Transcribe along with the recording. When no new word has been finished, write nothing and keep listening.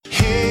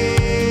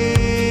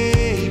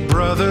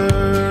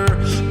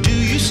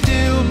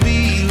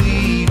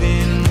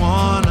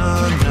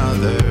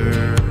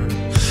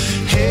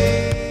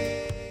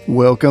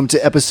Welcome to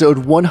episode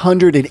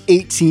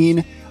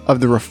 118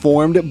 of the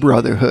Reformed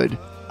Brotherhood.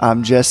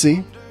 I'm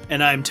Jesse.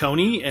 And I'm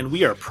Tony, and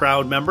we are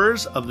proud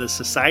members of the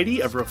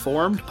Society of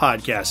Reformed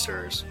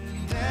Podcasters.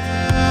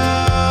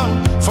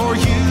 For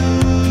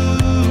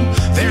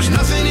you, there's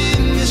nothing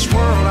in this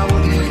world I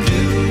wouldn't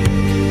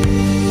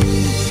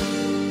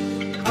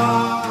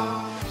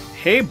do.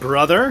 Hey,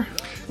 brother.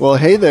 Well,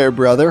 hey there,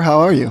 brother. How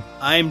are you?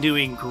 I'm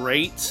doing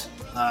great.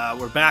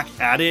 We're back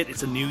at it.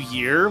 It's a new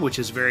year, which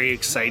is very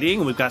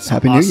exciting. We've got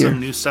some awesome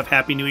new stuff.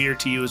 Happy New Year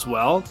to you as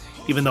well,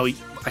 even though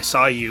I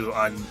saw you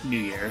on New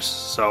Year's,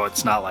 so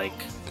it's not like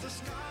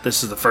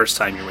this is the first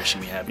time you're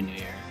wishing me Happy New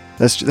Year.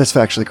 That's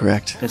factually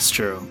correct. It's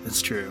true.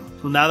 It's true.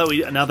 Well,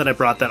 now that I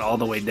brought that all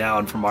the way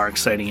down from our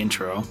exciting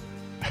intro.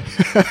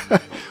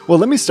 Well,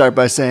 let me start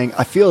by saying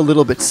I feel a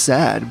little bit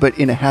sad, but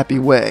in a happy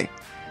way,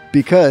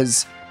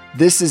 because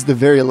this is the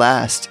very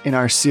last in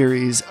our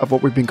series of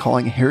what we've been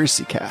calling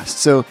Heresy Cast.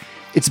 So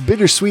it's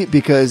bittersweet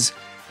because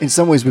in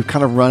some ways we've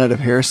kind of run out of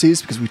heresies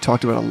because we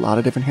talked about a lot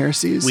of different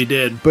heresies. We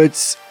did. But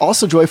it's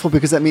also joyful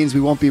because that means we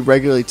won't be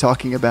regularly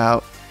talking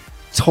about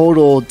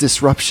total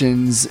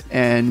disruptions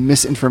and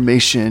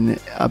misinformation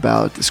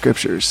about the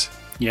scriptures.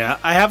 Yeah,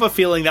 I have a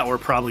feeling that we're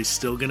probably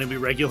still going to be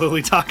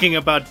regularly talking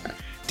about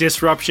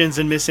disruptions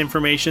and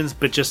misinformations,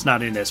 but just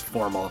not in as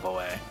formal of a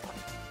way.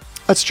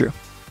 That's true.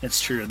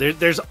 It's true.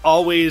 There's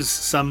always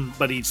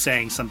somebody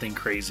saying something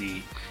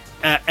crazy.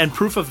 And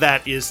proof of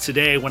that is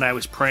today when I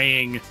was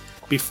praying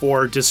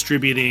before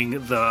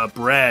distributing the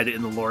bread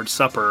in the Lord's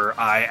Supper,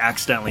 I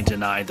accidentally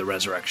denied the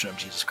resurrection of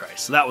Jesus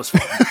Christ. So that was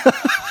fun.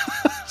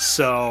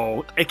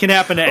 So it can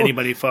happen to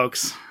anybody,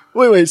 folks.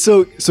 Wait.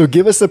 So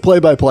give us the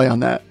play-by-play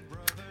on that.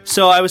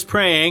 So I was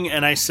praying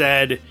and I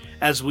said,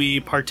 as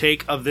we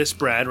partake of this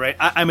bread, right?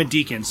 I'm a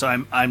deacon, so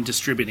I'm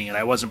distributing it.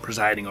 I wasn't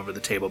presiding over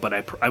the table, but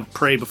I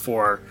pray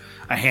before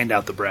I hand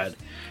out the bread.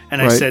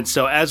 And I said,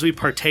 so as we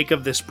partake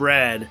of this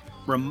bread,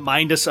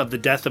 remind us of the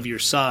death of your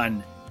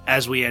son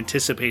as we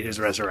anticipate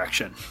his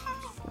resurrection.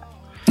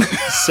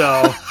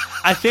 So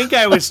I think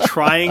I was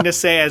trying to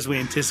say as we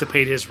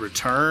anticipate his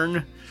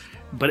return,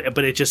 but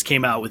it just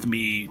came out with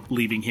me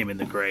leaving him in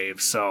the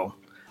grave. So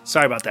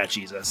sorry about that,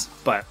 Jesus.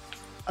 But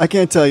I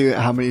can't tell you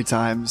how many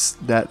times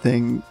that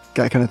kind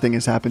of thing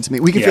has happened to me.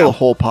 We can fill a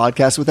whole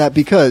podcast with that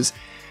because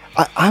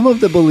I'm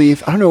of the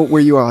belief, I don't know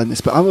where you are on this,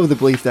 but I'm of the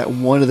belief that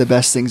one of the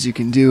best things you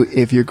can do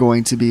if you're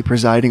going to be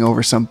presiding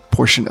over some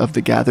portion of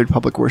the gathered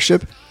public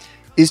worship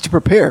is to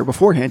prepare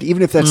beforehand,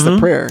 even if that's the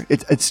prayer.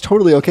 It's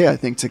totally okay, I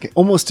think,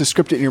 to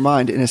script it in your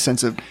mind in a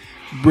sense of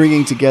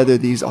bringing together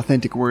these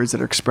authentic words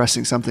that are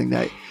expressing something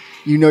that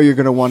you know you're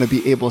going to want to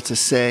be able to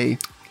say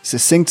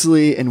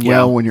succinctly and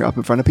well when you're up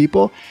in front of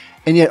people.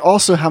 And yet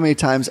also how many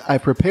times I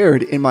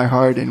prepared in my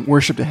heart and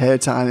worshiped ahead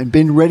of time and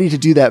been ready to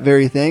do that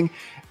very thing.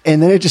 And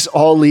then it just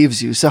all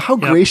leaves you. So how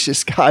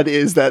gracious God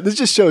is that. This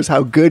just shows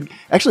how good,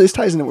 actually this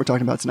ties into what we're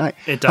talking about tonight.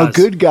 It does. How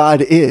good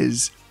God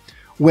is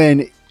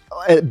when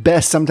at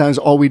best sometimes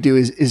all we do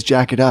is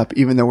jack it up,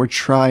 even though we're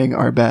trying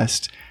our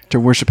best to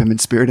worship him in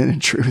spirit and in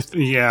truth.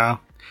 Yeah.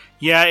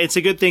 Yeah, it's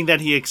a good thing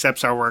that he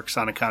accepts our works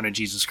on account of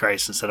Jesus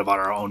Christ instead of on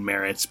our own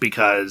merits,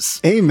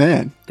 because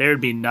Amen. There'd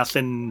be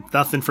nothing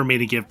for me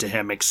to give to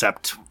him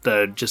except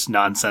the just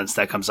nonsense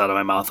that comes out of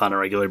my mouth on a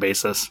regular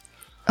basis.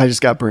 I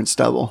just got burnt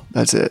stubble.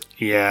 That's it.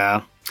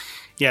 Yeah.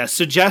 Yeah.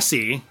 So,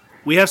 Jesse,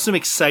 we have some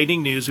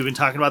exciting news. We've been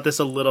talking about this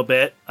a little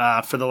bit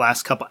for the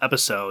last couple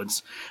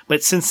episodes.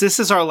 But since this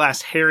is our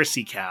last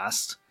Heresy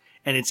Cast,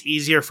 and it's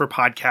easier for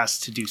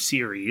podcasts to do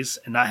series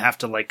and not have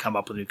to come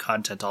up with new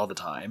content all the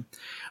time,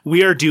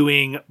 we are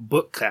doing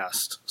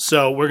Bookcast.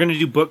 So we're going to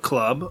do book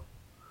club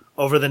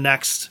over the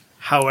next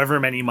however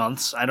many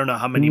months. I don't know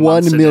how many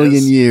months it is. 1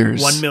 million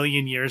years. 1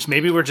 million years.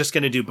 Maybe we're just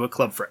going to do book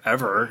club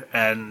forever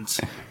and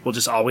we'll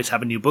just always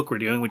have a new book we're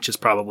doing, which is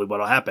probably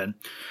what'll happen.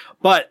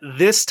 But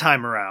this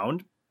time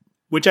around,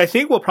 which I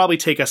think will probably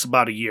take us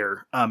about a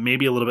year,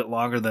 maybe a little bit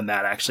longer than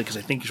that, actually, because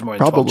I think there's more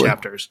than 12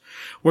 chapters.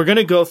 We're going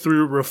to go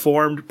through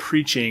Reformed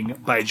Preaching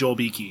by Joel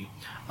Beeke,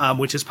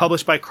 which is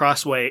published by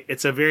Crossway.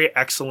 It's a very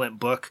excellent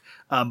book.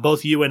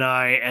 Both you and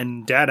I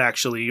and Dad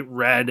actually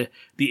read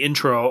the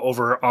intro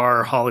over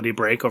our holiday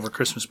break, over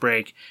Christmas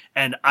break,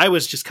 and I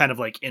was just kind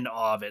of in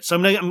awe of it.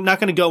 So I'm not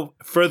going to go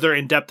further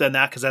in depth than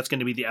that because that's going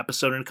to be the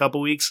episode in a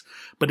couple weeks,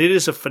 but it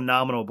is a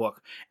phenomenal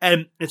book.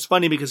 And it's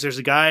funny because there's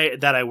a guy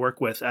that I work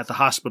with at the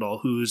hospital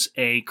who's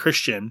a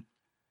Christian,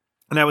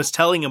 and I was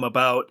telling him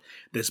about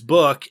this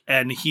book,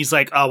 and he's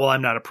like, oh, well,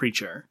 I'm not a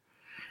preacher.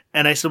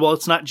 And I said, well,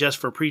 it's not just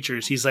for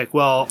preachers. He's like,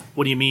 well,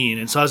 what do you mean?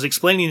 And so I was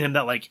explaining to him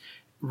that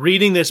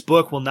reading this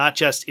book will not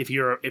just, if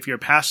you're a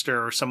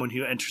pastor or someone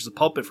who enters the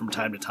pulpit from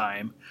time to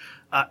time,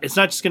 it's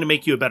not just going to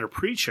make you a better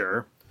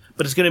preacher,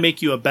 but it's going to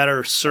make you a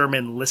better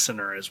sermon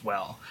listener as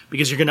well,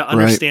 because you're going to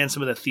understand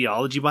some of the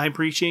theology behind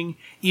preaching.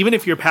 Even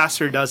if your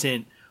pastor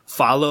doesn't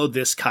follow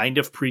this kind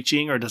of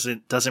preaching or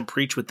doesn't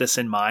preach with this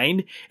in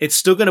mind, it's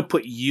still going to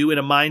put you in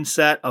a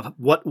mindset of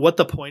what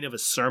the point of a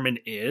sermon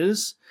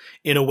is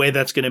in a way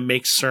that's going to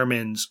make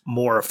sermons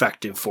more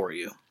effective for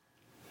you.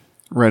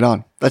 Right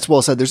on. That's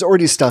well said. There's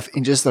already stuff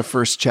in just the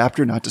first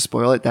chapter, not to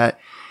spoil it, that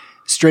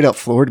straight up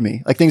floored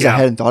me. Like things I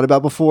hadn't thought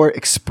about before,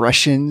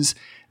 expressions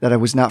that I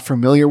was not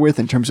familiar with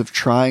in terms of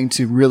trying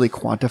to really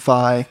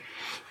quantify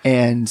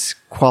and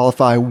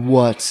qualify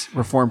what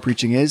Reformed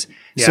preaching is.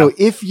 Yeah. So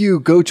if you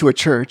go to a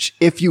church,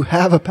 if you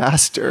have a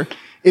pastor,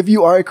 if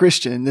you are a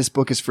Christian, this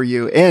book is for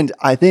you. And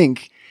I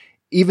think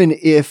even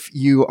if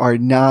you are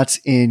not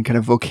in kind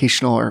of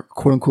vocational or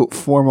quote unquote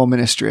formal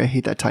ministry, I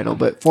hate that title,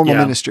 but formal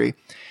ministry,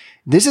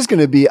 this is going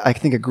to be, I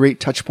think, a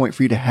great touch point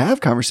for you to have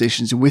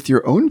conversations with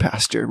your own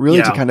pastor,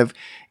 really to kind of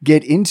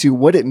get into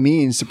what it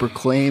means to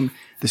proclaim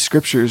the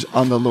scriptures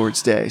on the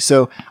Lord's Day.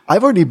 So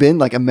I've already been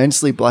like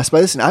immensely blessed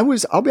by this. And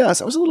I'll be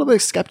honest, I was a little bit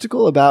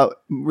skeptical about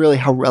really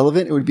how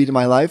relevant it would be to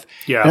my life.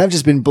 Yeah. And I've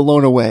just been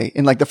blown away.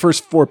 In like the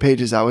first 4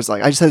 pages, I was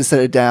like, I just had to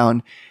set it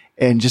down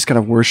and just kind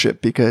of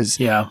worship because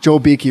Joel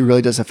Beeke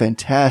really does a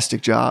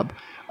fantastic job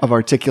of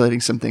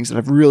articulating some things that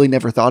I've really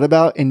never thought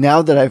about. And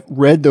now that I've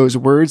read those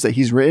words that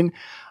he's written,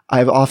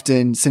 I've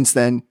often since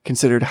then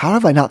considered, how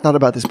have I not thought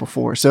about this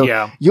before?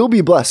 So you'll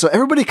be blessed. So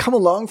everybody come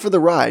along for the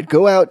ride.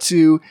 Go out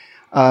to,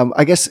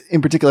 I guess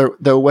in particular,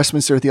 the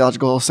Westminster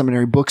Theological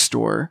Seminary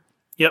bookstore.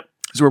 Yep.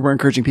 Is where we're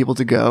encouraging people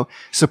to go.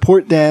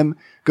 Support them.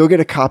 Go get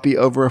a copy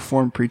of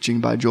Reformed Preaching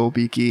by Joel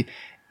Beeke.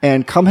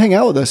 And come hang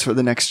out with us for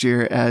the next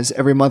year as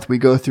every month we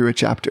go through a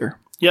chapter.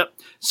 Yep.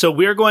 So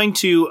we're going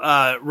to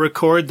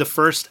record the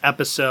first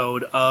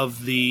episode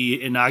of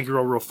the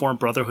inaugural Reformed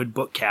Brotherhood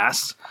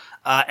bookcast.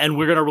 And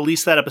we're going to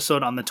release that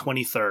episode on the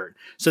 23rd.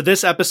 So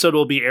this episode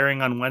will be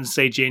airing on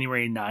Wednesday,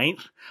 January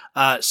 9th.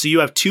 So you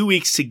have 2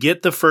 weeks to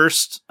get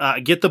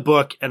the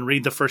book and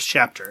read the first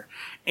chapter.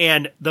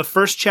 And the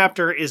first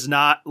chapter is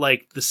not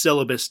like the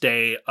syllabus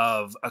day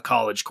of a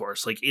college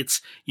course. Like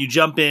you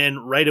jump in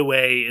right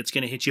away. It's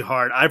going to hit you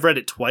hard. I've read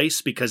it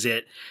twice because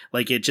it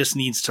just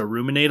needs to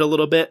ruminate a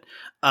little bit.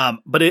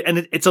 But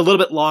it's a little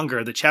bit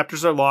longer. The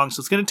chapters are long, so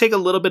it's going to take a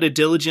little bit of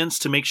diligence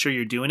to make sure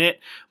you're doing it,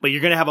 but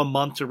you're going to have a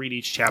month to read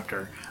each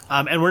chapter.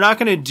 And we're not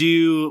going to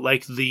do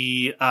like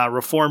the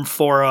Reform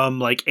Forum,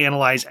 like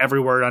analyze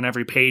every word on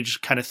every page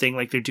kind of thing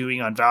like they're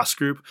doing on Voss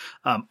Group.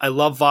 I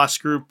love Voss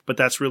Group, but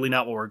that's really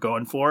not what we're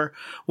going for.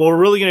 What we're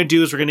really going to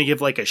do is we're going to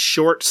give like a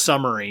short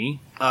summary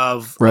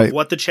of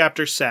what the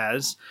chapter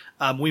says.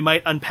 We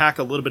might unpack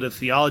a little bit of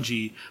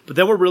theology, but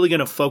then we're really going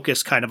to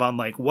focus kind of on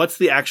like, what's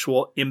the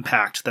actual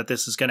impact that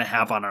this is going to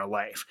have on our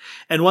life?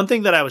 And one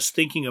thing that I was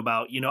thinking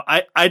about,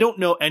 I don't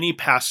know any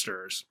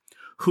pastors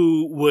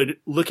who would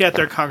look at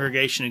their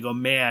congregation and go,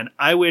 man,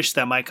 I wish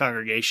that my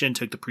congregation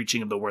took the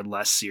preaching of the word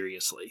less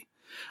seriously.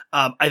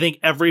 I think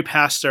every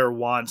pastor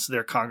wants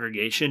their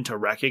congregation to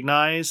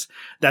recognize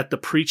that the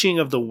preaching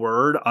of the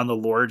word on the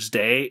Lord's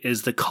Day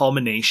is the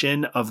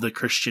culmination of the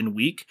Christian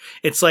week.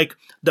 It's like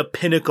the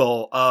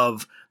pinnacle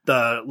of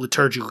the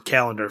liturgical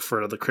calendar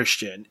for the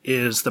Christian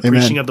is the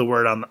preaching of the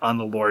word on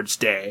the Lord's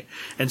Day.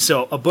 And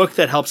so a book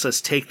that helps us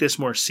take this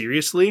more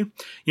seriously,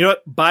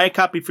 buy a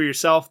copy for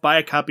yourself, buy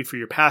a copy for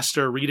your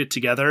pastor, read it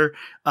together.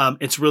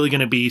 It's really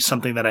going to be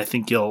something that I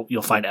think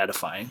you'll find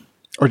edifying.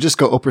 Or just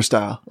go Oprah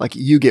style. Like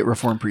you get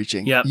Reformed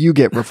preaching. Yep. You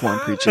get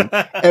Reformed preaching.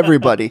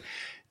 Everybody.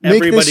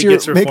 Make this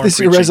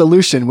your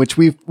resolution, which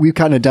we've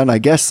kind of done, I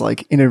guess,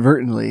 like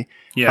inadvertently.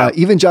 Yeah.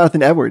 Even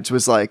Jonathan Edwards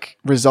was like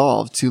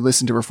resolved to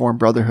listen to Reformed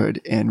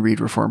Brotherhood and read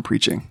Reformed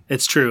preaching.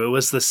 It's true. It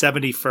was the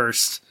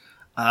 71st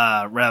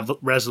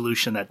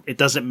resolution that it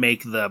doesn't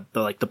make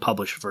the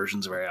published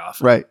versions very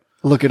often. Right.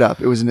 Look it up.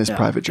 It was in his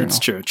private journal. It's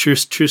true. True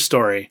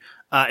story.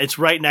 It's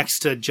right next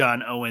to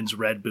John Owen's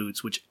red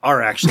boots, which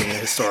are actually a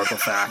historical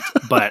fact.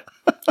 But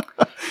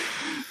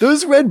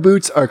those red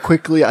boots are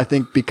quickly, I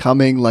think,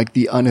 becoming like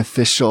the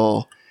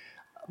unofficial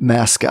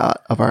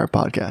mascot of our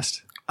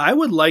podcast. I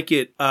would like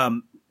it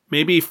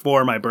maybe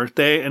for my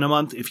birthday in a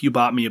month if you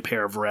bought me a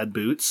pair of red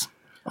boots.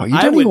 Oh, you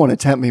don't even want to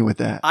tempt me with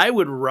that. I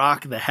would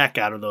rock the heck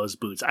out of those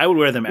boots. I would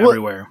wear them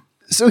everywhere.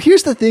 So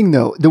here's the thing,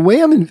 though. The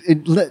way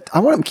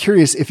I'm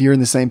curious if you're on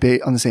the same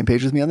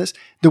page with me on this.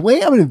 The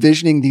way I'm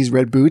envisioning these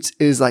red boots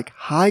is like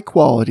high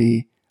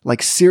quality,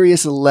 like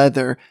serious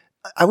leather.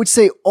 I would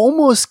say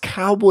almost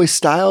cowboy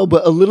style,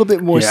 but a little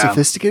bit more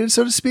sophisticated,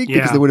 so to speak,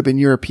 because they would have been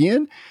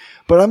European.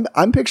 But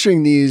I'm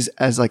picturing these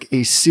as like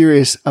a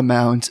serious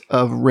amount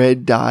of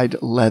red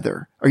dyed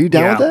leather. Are you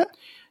down with that?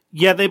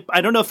 Yeah,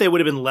 I don't know if they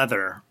would have been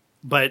leather,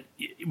 but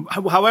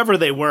however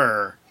they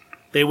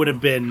would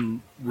have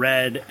been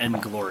red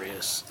and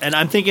glorious. And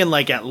I'm thinking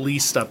like at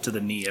least up to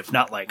the knee, if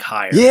not like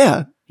higher.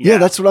 Yeah,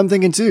 that's what I'm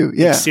thinking too.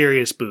 Yeah. Like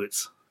serious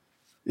boots.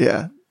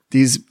 Yeah.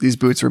 These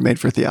boots were made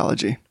for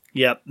theology.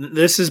 Yep.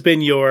 This has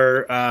been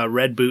your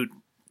Red Boot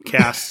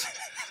cast.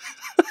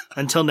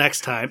 Until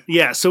next time.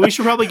 Yeah, so we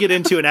should probably get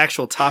into an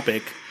actual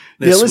topic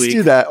this week. Let's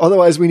do that.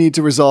 Otherwise, we need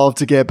to resolve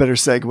to get better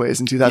segues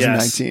in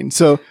 2019. Yes.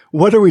 So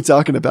what are we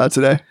talking about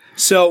today?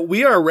 So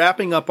we are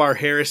wrapping up our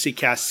Heresy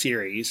Cast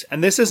series,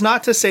 and this is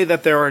not to say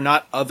that there are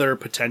not other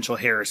potential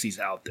heresies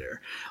out there.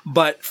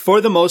 But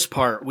for the most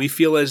part, we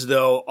feel as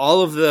though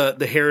all of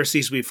the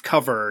heresies we've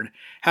covered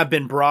have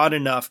been broad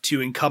enough to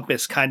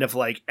encompass kind of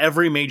like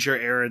every major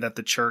error that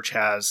the church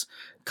has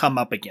come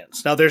up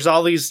against. Now there's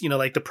all these,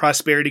 like the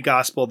prosperity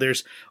gospel,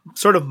 there's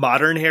sort of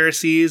modern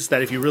heresies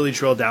that if you really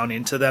drill down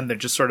into them, they're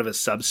just sort of a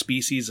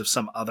subspecies of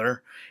some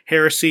other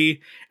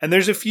heresy. And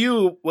there's a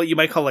few, what you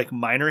might call like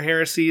minor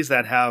heresies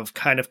that have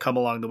kind of come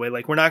along the way.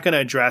 Like we're not going to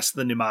address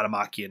the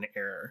pneumatomachian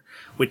error,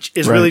 which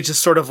is really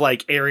just sort of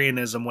like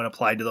Arianism when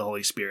applied to the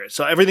Holy Spirit.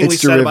 So everything we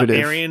said about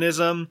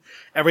Arianism,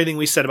 everything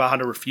we said about how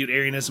to refute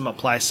Arianism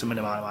applies to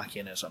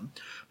pneumatomachianism.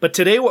 But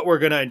today what we're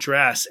going to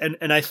address,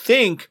 and I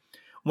think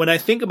when I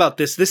think about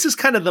this is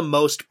kind of the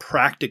most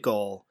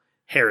practical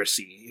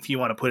heresy, if you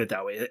want to put it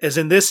that way. As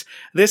in this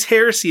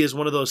heresy is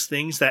one of those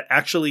things that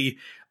actually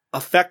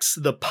affects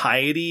the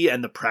piety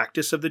and the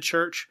practice of the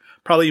church,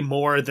 probably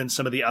more than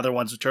some of the other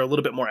ones, which are a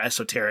little bit more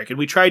esoteric. And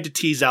we tried to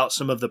tease out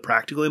some of the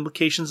practical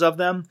implications of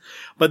them.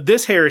 But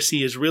this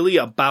heresy is really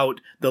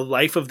about the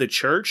life of the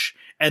church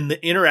and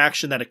the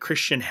interaction that a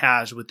Christian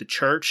has with the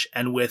church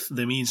and with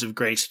the means of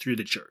grace through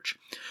the church.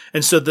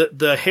 And so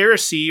the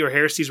heresy or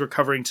heresies we're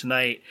covering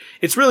tonight,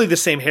 it's really the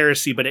same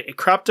heresy, but it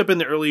cropped up in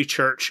the early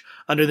church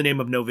under the name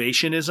of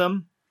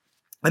Novatianism.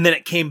 And then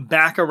it came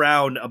back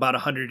around about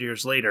 100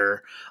 years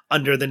later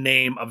under the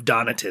name of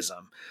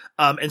Donatism.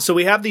 And so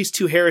we have these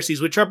two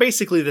heresies, which are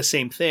basically the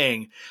same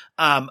thing,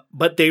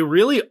 but they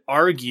really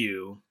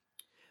argue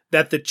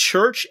that the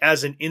church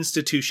as an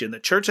institution, the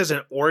church as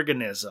an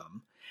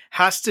organism,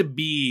 has to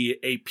be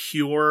a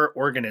pure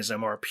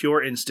organism or a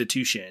pure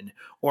institution,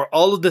 or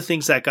all of the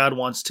things that God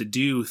wants to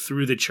do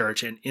through the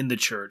church and in the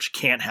church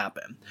can't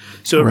happen.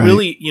 So it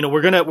really,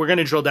 we're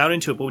gonna drill down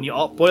into it, but when you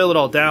boil it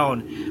all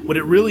down, what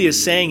it really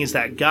is saying is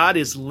that God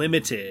is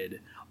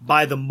limited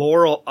by the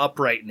moral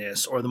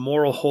uprightness or the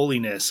moral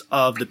holiness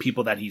of the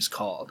people that he's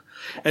called.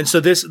 And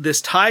so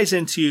this ties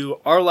into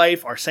our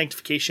life, our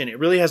sanctification. It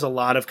really has a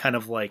lot of kind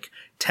of like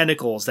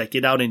tentacles that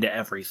get out into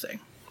everything.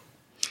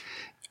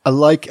 I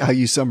like how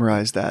you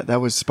summarized that. That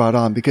was spot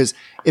on, because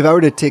if I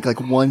were to take like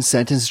one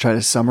sentence to try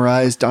to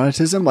summarize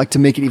Donatism, like to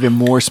make it even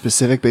more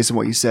specific based on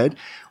what you said,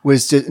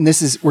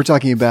 and we're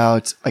talking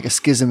about like a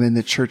schism in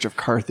the Church of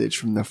Carthage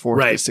from the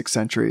 4th to 6th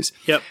centuries.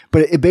 Yep.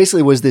 But it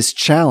basically was this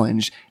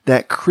challenge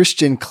that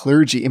Christian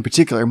clergy in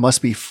particular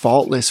must be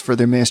faultless for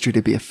their ministry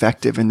to be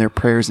effective and their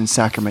prayers and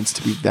sacraments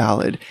to be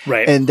valid.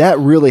 Right. And that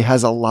really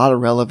has a lot of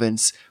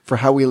relevance for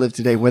how we live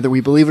today, whether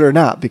we believe it or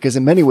not, because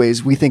in many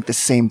ways we think the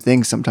same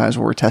thing sometimes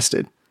when we're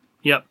tested.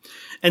 Yep.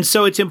 And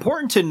so it's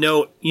important to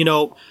note,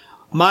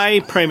 my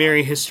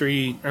primary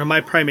history or my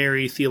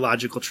primary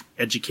theological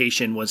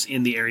education was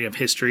in the area of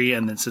history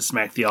and then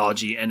systematic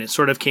theology. And it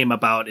sort of came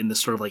about in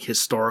this sort of like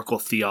historical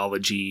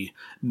theology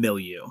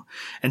milieu.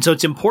 And so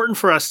it's important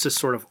for us to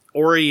sort of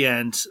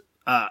orient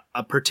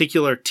a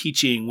particular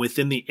teaching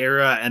within the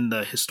era and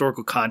the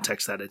historical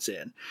context that it's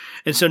in.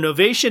 And so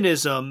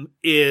Novatianism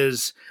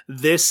is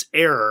this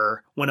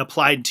error when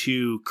applied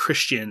to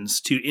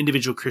Christians, to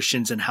individual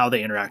Christians, and how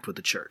they interact with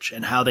the church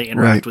and how they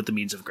interact with the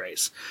means of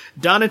grace.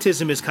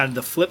 Donatism is kind of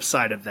the flip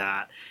side of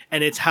that.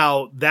 And it's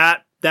how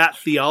that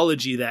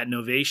theology that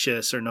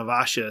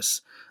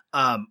Novatius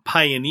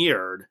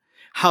pioneered,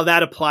 how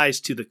that applies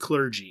to the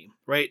clergy.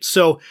 Right.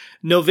 So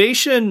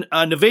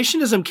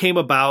Novatianism came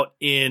about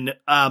in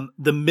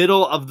the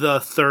middle of the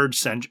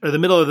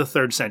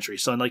 3rd century.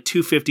 So in like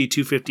 250,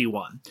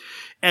 251.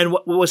 And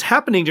what was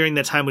happening during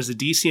that time was the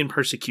Decian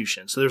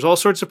persecution. So there's all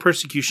sorts of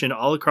persecution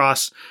all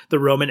across the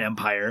Roman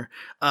Empire.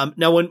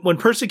 Now, when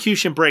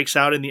persecution breaks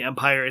out in the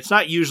empire, it's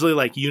not usually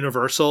like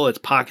universal. It's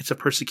pockets of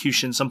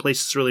persecution. Some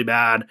places it's really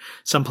bad.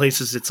 Some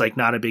places it's like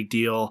not a big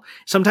deal.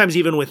 Sometimes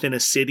even within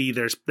a city,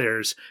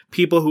 there's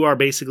people who are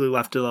basically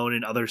left alone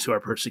and others who are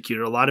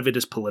persecuted. A lot of it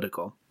is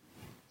political.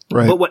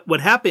 Right. But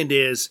what happened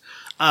is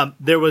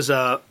there was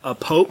a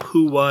pope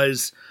who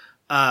was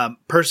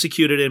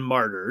persecuted and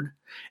martyred.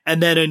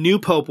 And then a new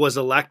pope was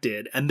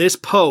elected. And this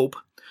pope,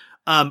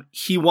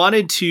 he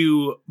wanted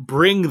to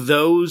bring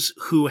those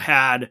who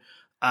had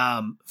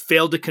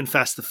failed to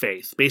confess the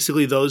faith,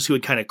 basically those who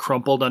had kind of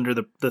crumpled under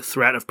the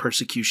threat of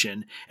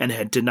persecution and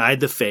had denied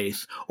the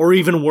faith, or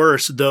even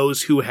worse,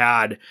 those who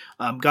had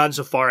gone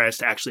so far as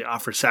to actually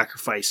offer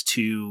sacrifice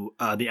to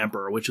the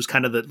emperor, which was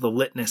kind of the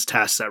litmus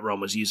test that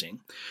Rome was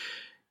using.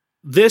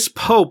 This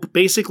pope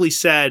basically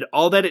said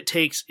all that it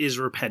takes is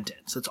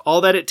repentance. That's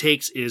all that it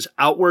takes is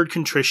outward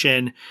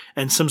contrition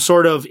and some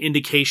sort of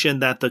indication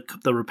that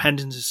the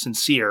repentance is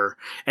sincere,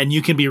 and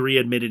you can be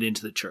readmitted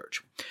into the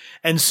church.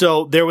 And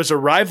so there was a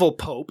rival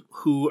pope,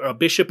 a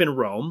bishop in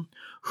Rome,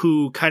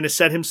 who kind of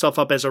set himself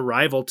up as a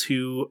rival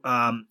to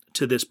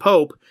this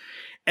pope.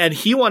 And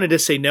he wanted to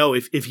say, no,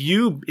 if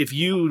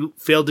you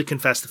failed to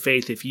confess the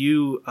faith, if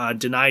you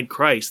denied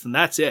Christ, then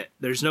that's it.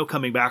 There's no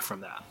coming back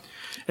from that.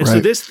 And so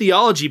this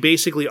theology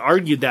basically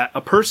argued that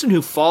a person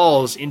who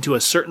falls into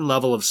a certain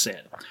level of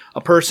sin,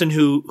 a person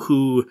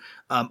who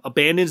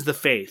abandons the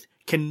faith,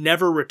 can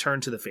never return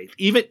to the faith.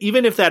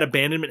 Even if that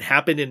abandonment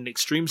happened in an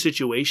extreme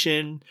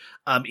situation,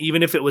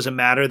 even if it was a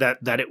matter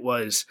that it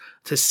was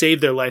to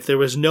save their life, there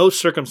was no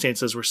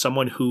circumstances where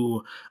someone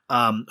who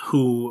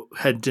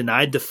had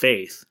denied the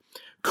faith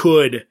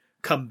could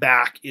come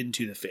back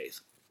into the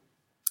faith.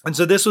 And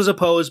so this was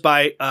opposed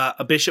by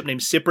a bishop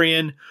named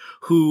Cyprian,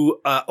 who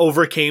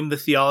overcame the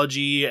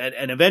theology,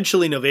 and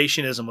eventually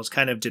Novatianism was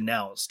kind of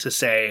denounced to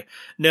say,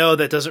 no,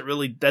 that doesn't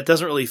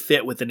really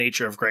fit with the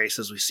nature of grace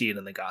as we see it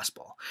in the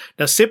gospel.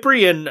 Now,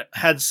 Cyprian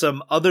had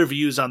some other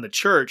views on the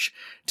church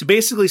to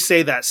basically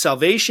say that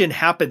salvation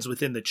happens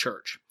within the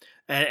church.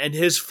 And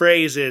his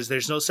phrase is,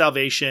 there's no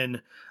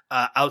salvation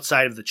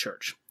outside of the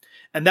church.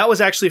 And that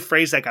was actually a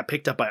phrase that got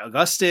picked up by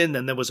Augustine,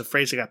 and there was a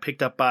phrase that got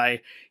picked up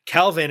by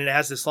Calvin, and it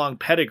has this long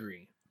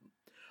pedigree.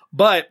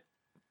 But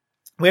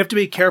we have to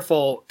be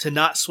careful to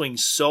not swing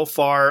so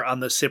far on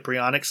the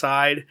Cyprianic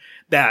side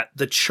that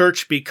the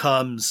church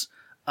becomes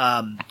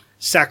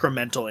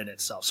sacramental in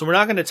itself. So we're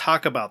not going to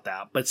talk about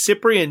that. But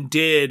Cyprian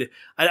did,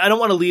 I don't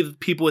want to leave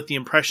people with the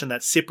impression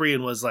that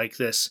Cyprian was like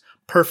this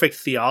perfect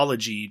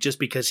theology just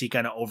because he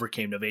kind of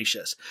overcame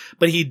Novatius.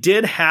 But he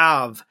did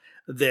have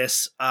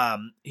this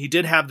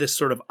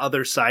sort of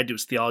other side to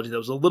his theology that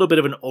was a little bit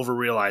of an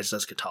overrealized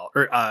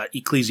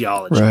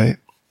ecclesiology.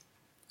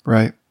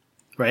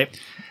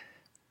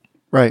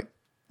 Right.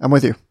 I'm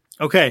with you.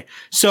 Okay.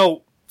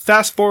 So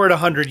fast forward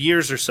 100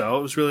 years or so,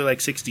 it was really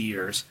like 60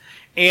 years.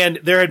 And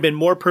there had been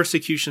more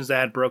persecutions that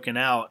had broken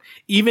out,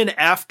 even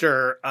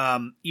after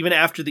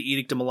the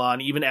Edict of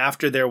Milan, even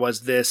after there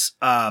was this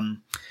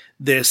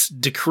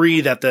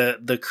decree that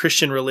the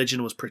Christian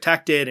religion was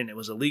protected and it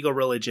was a legal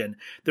religion.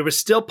 There was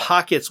still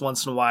pockets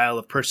once in a while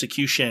of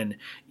persecution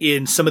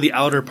in some of the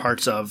outer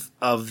parts of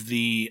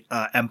the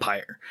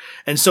empire.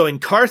 And so in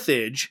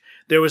Carthage,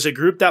 there was a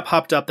group that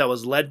popped up that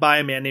was led by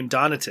a man named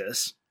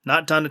Donatus.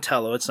 Not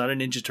Donatello, it's not a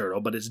Ninja Turtle,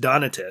 but it's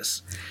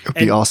Donatus. It'd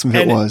be awesome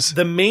if it was.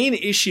 The main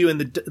issue in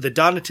the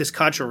Donatus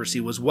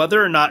controversy was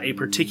whether or not a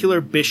particular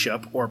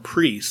bishop or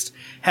priest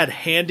had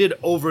handed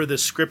over the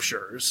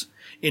scriptures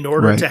in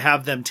order to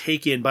have them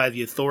taken by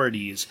the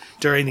authorities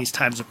during these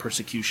times of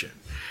persecution.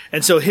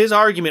 And so his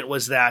argument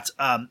was that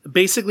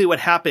basically what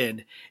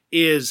happened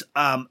is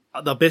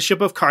the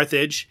bishop of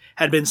Carthage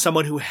had been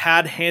someone who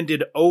had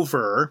handed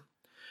over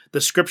the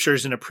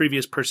scriptures in a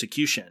previous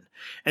persecution.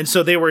 And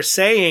so they were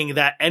saying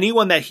that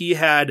anyone that he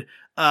had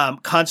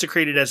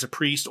consecrated as a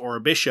priest or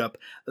a bishop,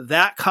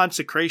 that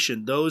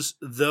consecration,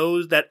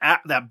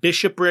 that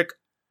bishopric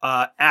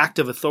act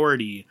of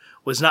authority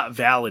was not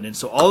valid. And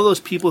so all of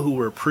those people who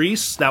were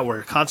priests that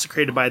were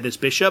consecrated by this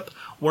bishop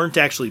weren't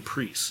actually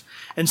priests.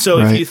 And so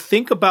if you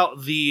think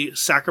about the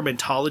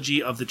sacramentology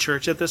of the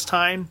church at this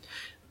time,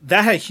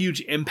 that had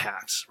huge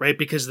impacts, right?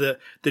 Because the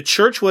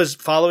church was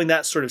following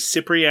that sort of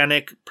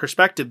Cyprianic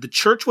perspective. The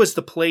church was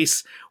the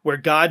place where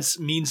God's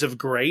means of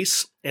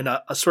grace in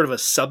a sort of a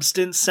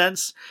substance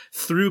sense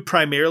through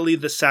primarily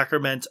the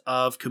sacrament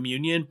of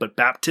communion, but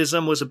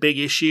baptism was a big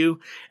issue.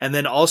 And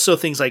then also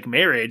things like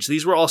marriage.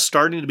 These were all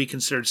starting to be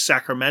considered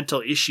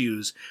sacramental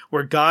issues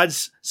where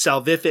God's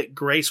salvific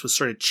grace was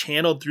sort of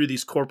channeled through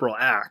these corporal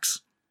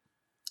acts.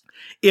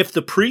 If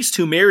the priest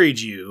who married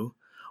you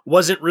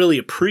wasn't really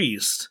a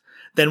priest,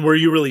 then were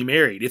you really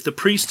married? If the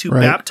priest who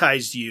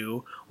baptized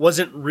you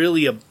wasn't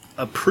really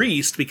a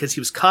priest because he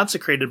was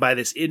consecrated by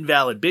this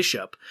invalid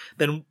bishop,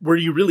 then were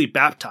you really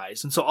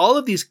baptized? And so all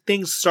of these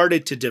things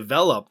started to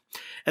develop.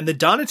 And the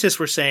Donatists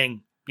were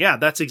saying, yeah,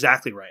 that's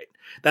exactly right.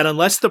 That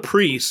unless the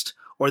priest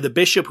or the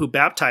bishop who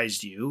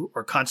baptized you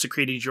or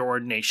consecrated your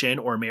ordination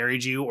or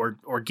married you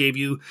or gave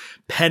you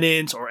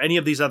penance or any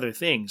of these other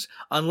things,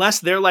 unless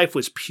their life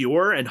was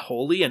pure and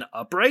holy and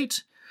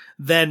upright,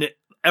 then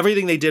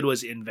everything they did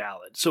was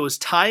invalid. So it was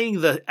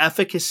tying the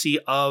efficacy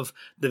of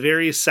the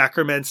various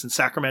sacraments and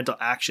sacramental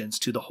actions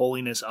to the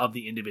holiness of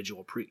the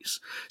individual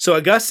priests. So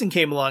Augustine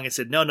came along and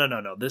said, no,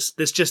 this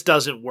just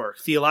doesn't work.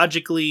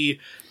 Theologically,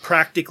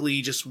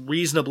 practically, just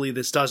reasonably,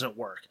 this doesn't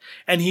work.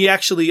 And he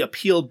actually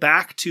appealed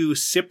back to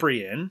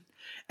Cyprian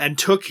and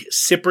took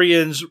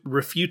Cyprian's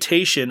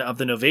refutation of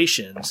the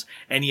Novatians,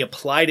 and he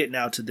applied it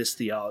now to this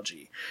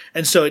theology.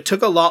 And so it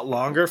took a lot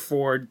longer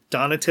for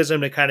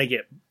Donatism to kind of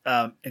get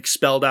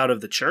expelled out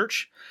of the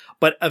church,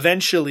 but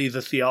eventually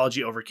the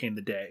theology overcame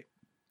the day.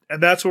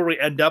 And that's where we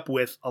end up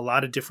with a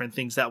lot of different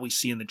things that we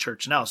see in the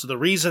church now. So the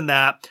reason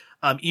that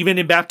even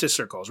in Baptist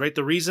circles, right?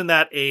 The reason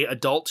that a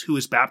adult who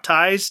is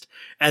baptized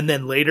and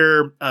then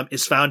later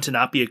is found to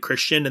not be a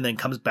Christian and then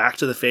comes back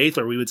to the faith,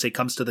 or we would say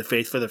comes to the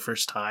faith for the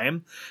first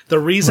time, the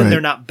reason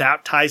they're not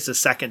baptized a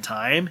second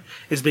time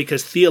is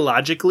because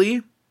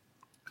theologically,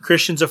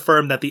 Christians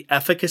affirm that the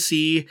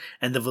efficacy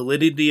and the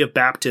validity of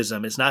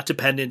baptism is not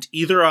dependent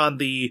either on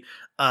the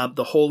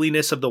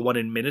holiness of the one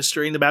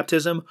administering the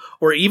baptism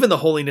or even the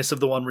holiness of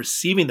the one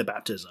receiving the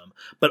baptism,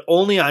 but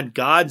only on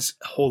God's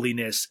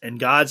holiness and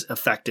God's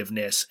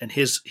effectiveness, and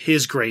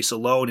his grace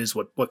alone is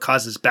what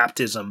causes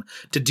baptism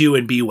to do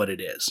and be what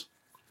it is.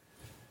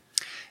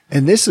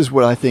 And this is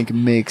what I think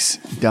makes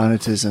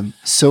Donatism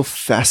so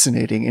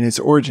fascinating in its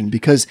origin,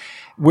 because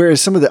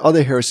whereas some of the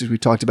other heresies we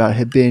talked about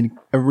had been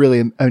a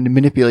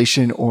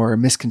manipulation or a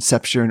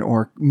misconception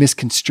or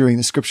misconstruing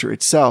the scripture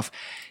itself,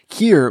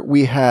 here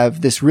we have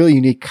this really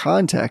unique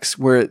context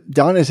where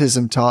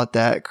Donatism taught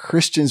that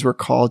Christians were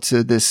called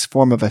to this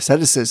form of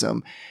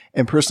asceticism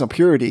and personal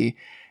purity.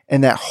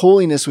 and that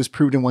holiness was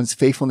proved in one's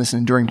faithfulness and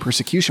enduring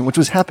persecution, which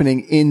was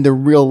happening in the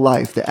real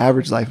life, the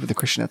average life of the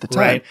Christian at the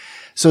time. Right.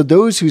 So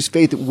those whose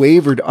faith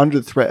wavered under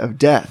the threat of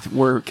death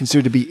were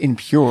considered to be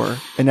impure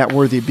and not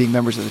worthy of being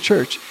members of the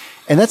church.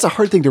 And that's a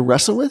hard thing to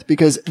wrestle with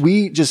because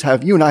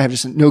you and I have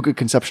just no good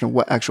conception of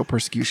what actual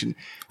persecution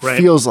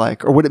feels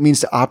like or what it means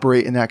to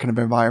operate in that kind of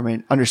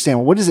environment. Understand,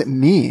 well, what does it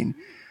mean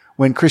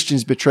when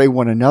Christians betray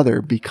one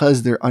another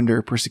because they're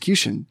under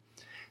persecution?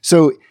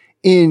 So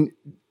in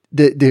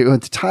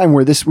the time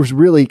where this was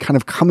really kind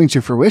of coming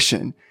to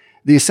fruition,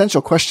 the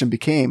essential question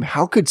became,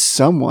 how could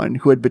someone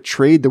who had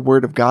betrayed the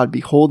word of God be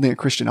holding a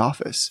Christian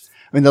office?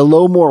 I mean, the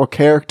low moral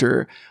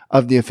character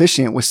of the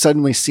officiant was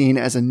suddenly seen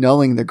as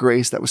annulling the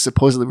grace that was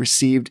supposedly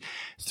received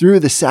through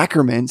the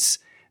sacraments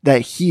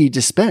that he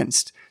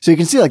dispensed. So you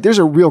can see, like, there's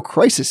a real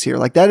crisis here.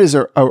 Like, that is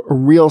a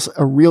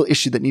real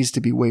issue that needs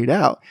to be weighed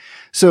out.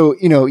 So,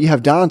 you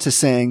have Donatus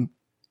saying,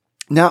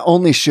 not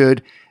only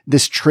should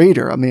this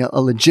traitor,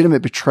 a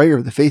legitimate betrayer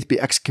of the faith, be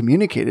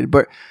excommunicated,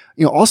 but,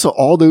 also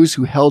all those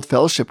who held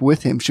fellowship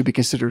with him should be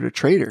considered a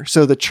traitor.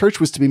 So the church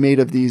was to be made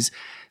of these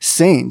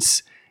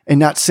saints and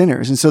not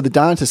sinners. And so the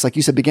Donatists, like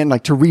you said, began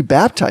to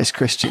rebaptize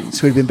Christians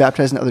who had been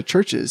baptized in other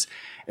churches.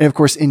 And of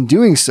course, in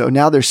doing so,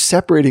 now they're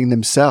separating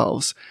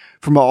themselves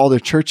from all their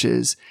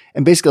churches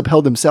and basically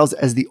upheld themselves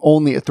as the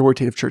only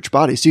authoritative church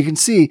body. So you can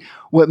see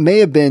what may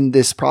have been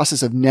this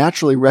process of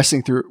naturally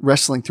wrestling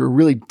through a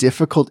really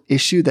difficult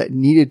issue that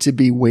needed to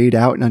be weighed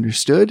out and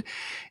understood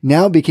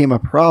now became a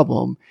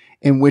problem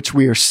in which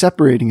we are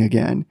separating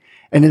again.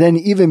 And then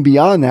even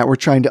beyond that, we're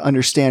trying to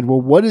understand, well,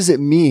 what does it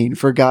mean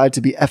for God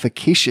to be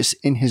efficacious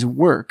in his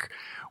work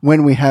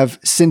when we have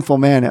sinful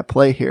man at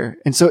play here?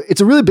 And so it's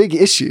a really big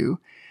issue.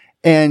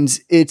 And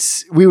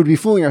we would be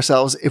fooling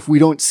ourselves if we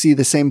don't see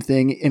the same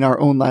thing in our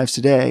own lives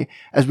today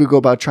as we go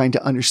about trying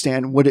to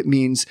understand what it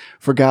means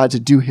for God to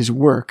do his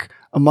work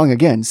among,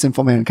 again,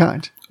 sinful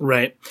mankind.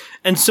 Right.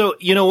 And so,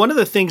 one of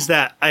the things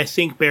that I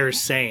think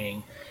bears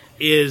saying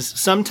is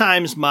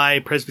sometimes my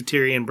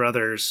Presbyterian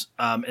brothers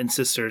and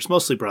sisters,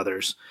 mostly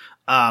brothers,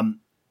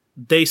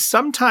 they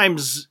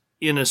sometimes,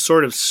 in a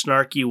sort of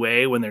snarky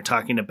way, when they're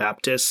talking to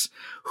Baptists,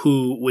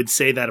 who would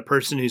say that a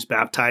person who's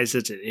baptized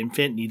as an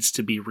infant needs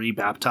to be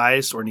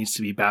rebaptized or needs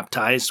to be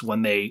baptized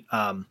when they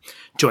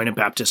join a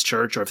Baptist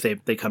church or if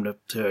they come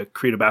to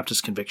Credo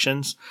Baptist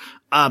Convictions.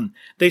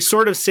 They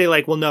sort of say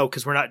like, well, no,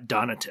 because we're not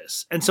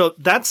Donatists. And so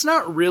that's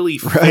not really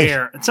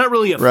fair. Right. It's not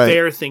really a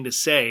fair thing to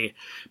say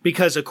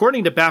because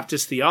according to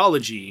Baptist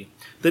theology,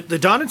 the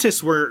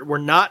Donatists were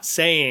not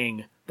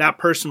saying that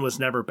person was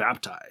never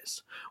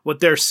baptized. What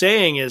they're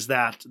saying is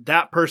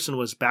that person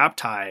was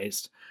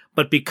baptized,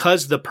 but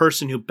because the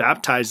person who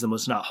baptized them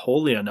was not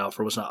holy enough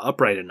or was not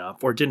upright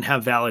enough or didn't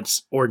have valid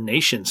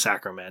ordination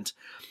sacrament,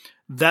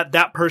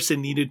 that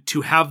person needed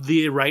to have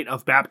the rite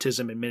of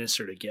baptism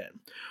administered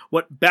again.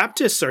 What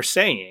Baptists are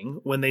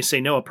saying when they say,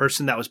 no, a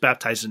person that was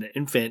baptized as an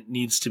infant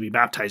needs to be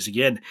baptized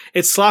again,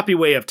 it's a sloppy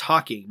way of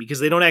talking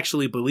because they don't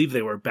actually believe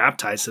they were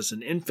baptized as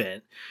an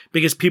infant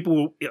because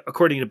people,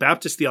 according to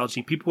Baptist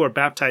theology, people who are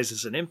baptized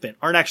as an infant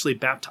aren't actually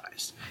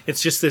baptized.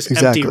 It's just this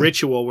empty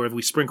ritual where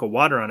we sprinkle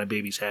water on a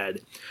baby's head.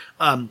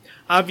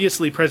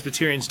 Obviously,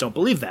 Presbyterians don't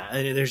believe that.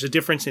 And there's a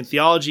difference in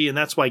theology, and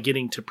that's why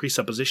getting to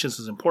presuppositions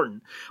is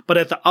important. But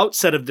at the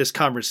outset of this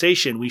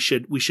conversation, we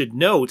should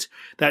note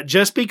that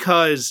just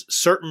because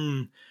certain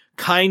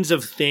kinds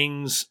of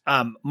things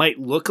might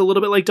look a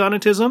little bit like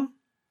Donatism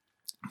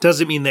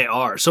doesn't mean they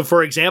are. So,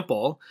 for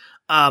example,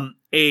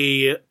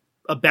 a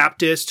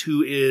Baptist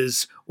who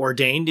is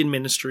ordained in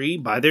ministry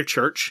by their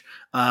church,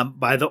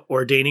 by the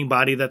ordaining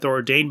body that they're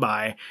ordained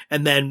by,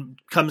 and then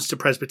comes to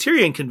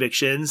Presbyterian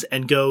convictions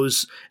and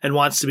goes and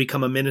wants to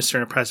become a minister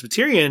in a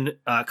Presbyterian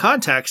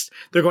context,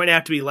 they're going to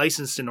have to be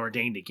licensed and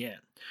ordained again.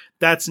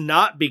 That's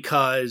not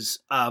because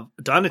of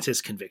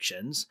Donatist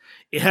convictions.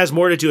 It has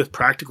more to do with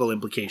practical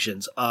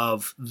implications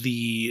of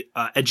the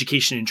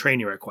education and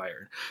training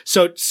required.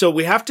 So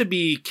we have to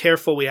be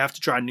careful. We have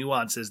to draw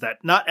nuances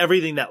that not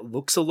everything that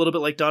looks a little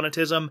bit like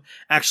Donatism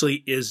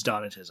actually is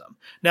Donatism.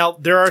 Now,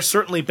 there are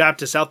certainly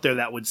Baptists out there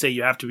that would say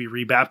you have to be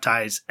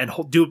rebaptized and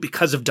do it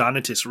because of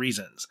Donatist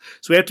reasons.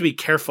 So we have to be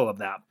careful of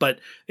that. But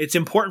it's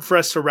important for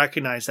us to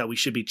recognize that we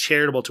should be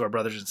charitable to our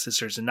brothers and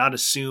sisters and not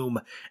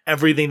assume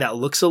everything that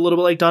looks a little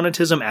bit like Donatism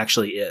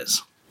actually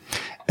is.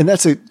 And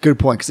that's a good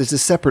point because it's a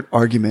separate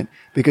argument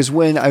because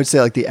when I would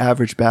say like the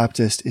average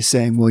Baptist is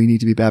saying, well, you need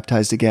to be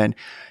baptized again,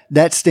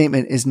 that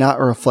statement is not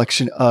a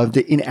reflection of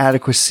the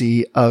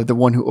inadequacy of the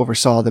one who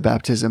oversaw the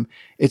baptism.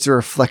 It's a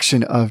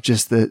reflection of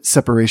just the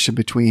separation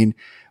between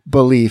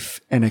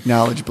belief and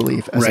acknowledged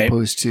belief as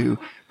opposed to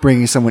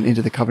bringing someone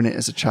into the covenant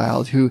as a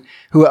child who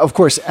of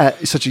course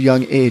at such a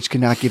young age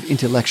cannot give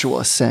intellectual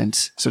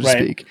assent, so to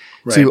speak,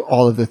 to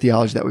all of the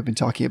theology that we've been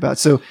talking about.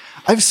 So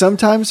I've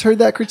sometimes heard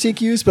that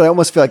critique used, but I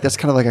almost feel like that's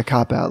kind of like a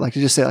cop out, like to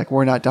just say like,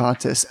 we're not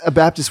Donatists. A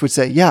Baptist would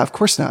say, yeah, of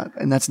course not.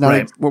 And that's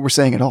not what we're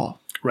saying at all.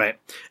 Right.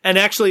 And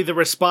actually the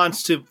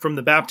response from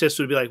the Baptists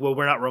would be like, well,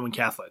 we're not Roman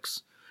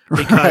Catholics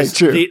because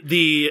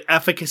the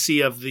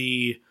efficacy of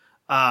the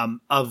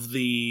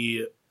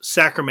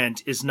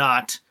sacrament is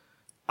not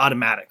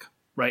automatic,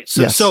 right?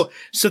 So, Yes.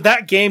 so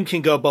that game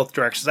can go both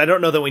directions. I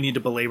don't know that we need to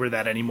belabor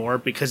that anymore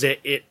because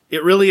it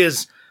really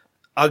is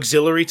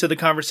auxiliary to the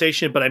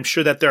conversation, but I'm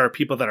sure that there are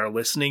people that are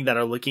listening that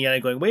are looking at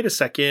it going, wait a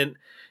second,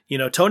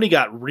 Tony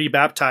got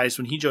rebaptized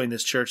when he joined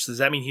this church. Does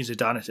that mean he's a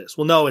Donatist?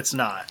 Well, no, it's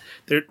not.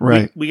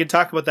 Right. We can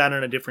talk about that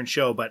on a different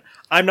show, but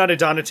I'm not a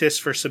Donatist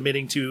for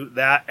submitting to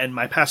that, and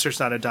my pastor's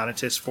not a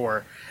Donatist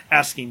for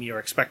asking me or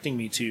expecting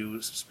me to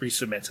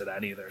resubmit to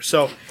that either.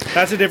 So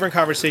that's a different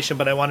conversation,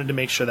 but I wanted to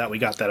make sure that we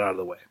got that out of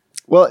the way.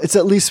 Well, it's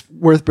at least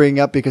worth bringing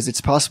up because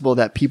it's possible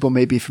that people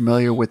may be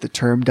familiar with the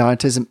term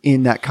Donatism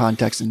in that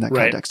context,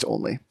 context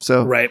only.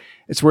 So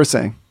it's worth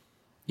saying.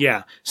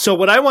 Yeah. So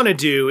what I want to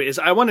do is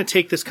I want to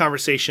take this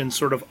conversation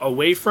sort of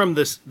away from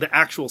the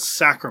actual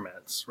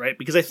sacraments, right?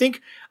 Because I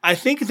think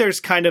there's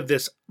kind of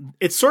this,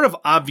 it's sort of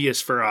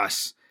obvious for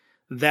us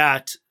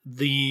that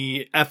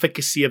the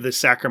efficacy of the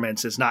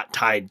sacraments is not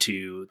tied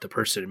to the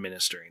person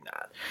administering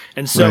that.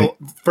 And so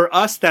for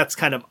us, that's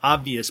kind of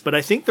obvious, but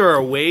I think there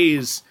are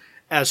ways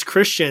as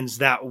Christians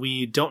that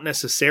we don't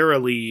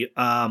necessarily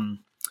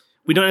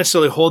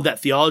hold that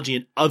theology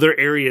in other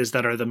areas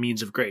that are the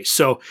means of grace.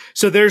 So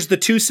there's the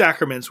two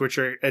sacraments which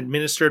are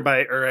administered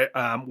by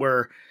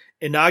were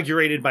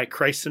inaugurated by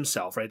Christ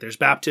himself, right? There's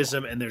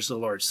baptism and there's the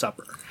Lord's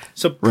Supper.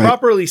 So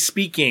properly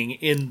speaking,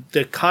 in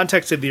the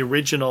context of the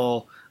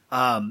original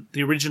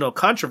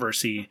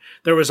controversy,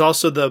 there was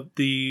also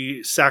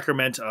the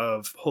sacrament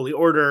of holy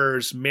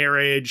orders,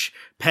 marriage,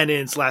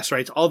 penance, last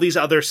rites, all these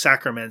other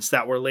sacraments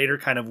that were later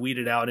kind of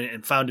weeded out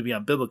and found to be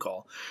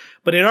unbiblical.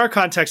 But in our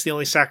context, the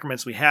only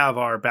sacraments we have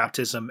are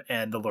baptism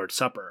and the Lord's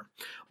Supper.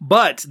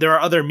 But there are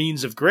other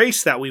means of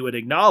grace that we would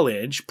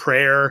acknowledge: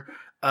 prayer,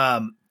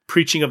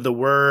 preaching of the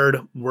word,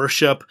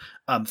 worship,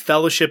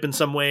 fellowship in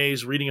some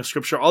ways, reading of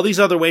scripture, all these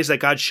other ways that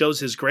God shows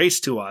his grace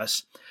to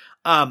us,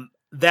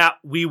 that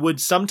we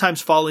would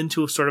sometimes fall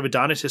into sort of a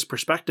Donatist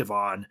perspective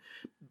on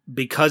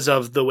because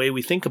of the way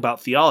we think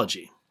about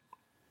theology.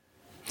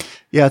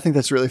 Yeah, I think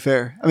that's really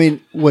fair. I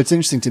mean, what's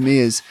interesting to me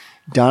is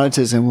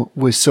Donatism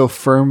was so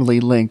firmly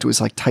linked, was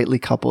like tightly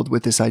coupled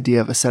with this idea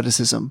of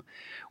asceticism,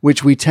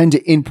 which we tend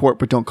to import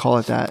but don't call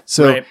it that.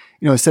 So,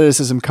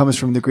 asceticism comes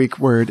from the Greek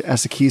word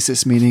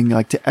askesis, meaning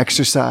like to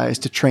exercise,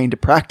 to train, to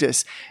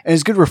practice. And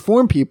as good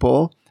Reformed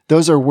people,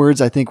 those are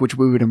words I think which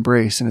we would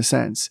embrace in a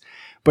sense.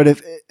 But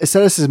if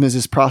asceticism is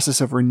this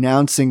process of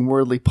renouncing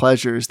worldly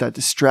pleasures that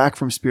distract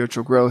from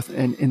spiritual growth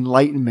and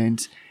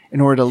enlightenment in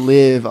order to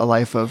live a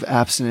life of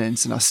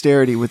abstinence and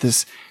austerity with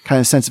this kind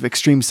of sense of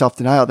extreme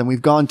self-denial, then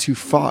we've gone too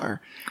far.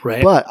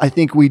 Right. But I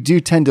think we do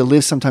tend to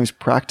live sometimes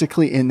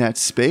practically in that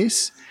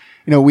space.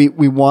 We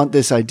want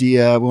this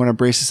idea, we want to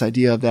embrace this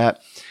idea of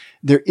that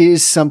there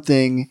is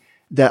something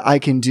that I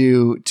can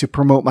do to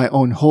promote my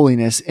own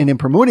holiness. And in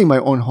promoting my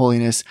own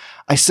holiness,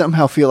 I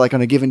somehow feel like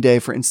on a given day,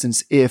 for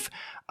instance, if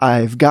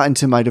I've gotten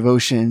to my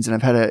devotions and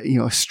I've had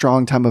a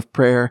strong time of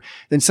prayer,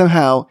 then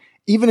somehow,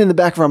 even in the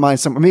back of our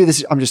minds,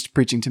 I'm just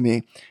preaching to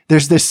me.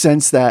 There's this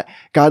sense that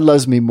God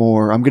loves me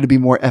more. I'm going to be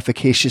more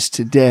efficacious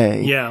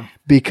today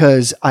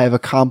because I have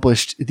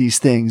accomplished these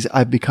things.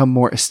 I've become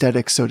more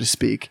aesthetic, so to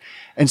speak.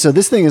 And so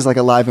this thing is like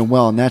alive and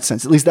well in that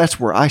sense. At least that's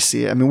where I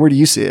see it. I mean, where do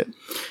you see it?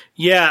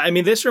 Yeah, I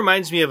mean, this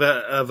reminds me of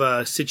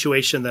a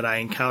situation that I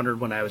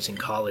encountered when I was in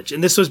college.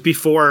 And this was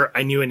before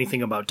I knew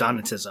anything about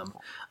Donatism.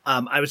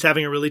 I was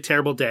having a really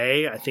terrible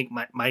day. I think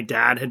my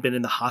dad had been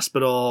in the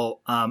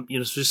hospital. It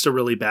was just a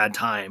really bad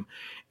time.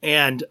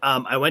 And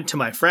I went to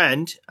my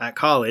friend at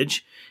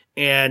college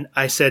and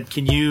I said,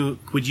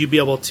 would you be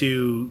able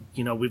to,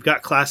 we've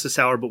got class this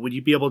hour, but would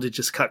you be able to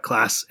just cut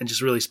class and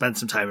just really spend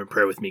some time in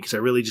prayer with me? Because I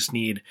really just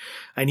need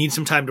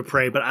some time to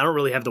pray, but I don't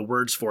really have the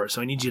words for it.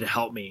 So I need you to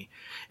help me.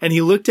 And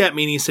he looked at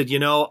me and he said,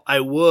 I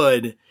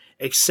would,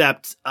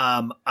 except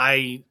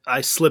I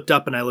slipped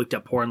up and I looked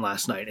at porn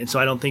last night. And so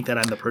I don't think that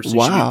I'm the person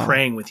who should be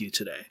praying with you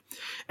today.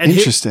 And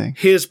interesting.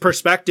 His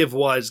perspective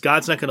was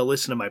God's not going to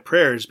listen to my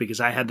prayers because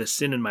I had this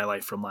sin in my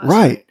life from last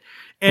night.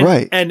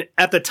 And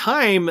at the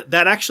time,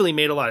 that actually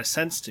made a lot of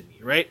sense to me,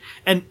 right?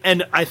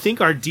 And I think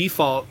our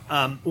default,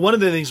 one of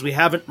the things we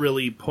haven't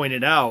really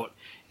pointed out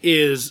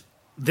is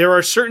there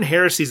are certain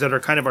heresies that are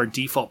kind of our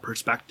default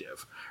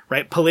perspective,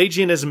 right?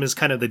 Pelagianism is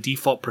kind of the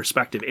default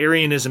perspective.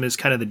 Arianism is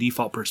kind of the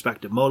default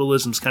perspective.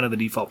 Modalism is kind of the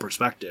default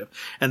perspective.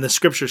 And the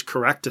scriptures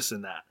correct us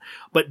in that.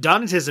 But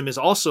Donatism is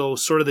also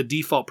sort of the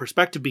default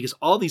perspective because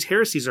all these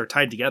heresies are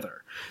tied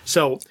together.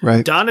 So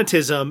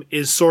Donatism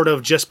is sort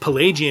of just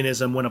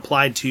Pelagianism when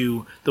applied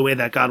to the way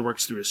that God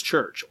works through his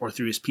church or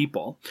through his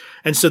people.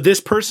 And so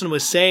this person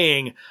was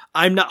saying,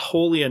 I'm not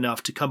holy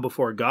enough to come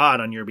before God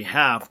on your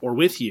behalf or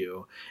with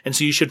you. And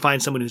so you should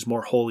find someone who's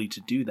more holy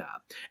to do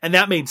that. And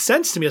that made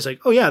sense to me. I was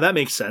like, oh yeah, that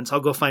makes sense. I'll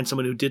go find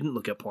someone who didn't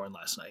look at porn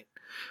last night.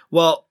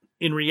 Well,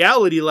 in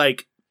reality,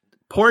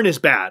 porn is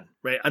bad,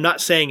 right? I'm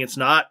not saying it's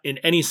not in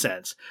any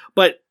sense,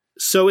 but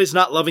so is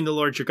not loving the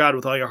Lord your God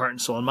with all your heart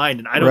and soul and mind.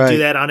 And I don't do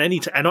that on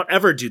any I don't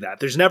ever do that.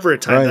 There's never a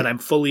time that I'm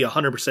fully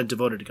 100%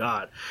 devoted to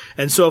God.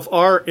 And so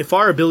if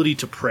our ability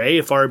to pray,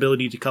 if our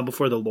ability to come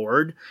before the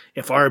Lord,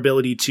 if our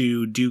ability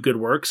to do good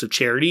works of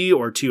charity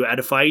or to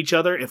edify each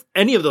other, if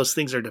any of those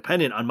things are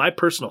dependent on my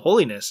personal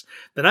holiness,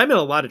 then I'm in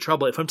a lot of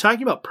trouble. If I'm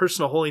talking about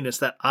personal holiness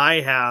that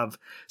I have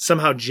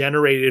somehow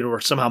generated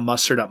or somehow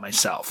mustered up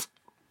myself.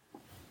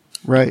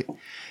 Right.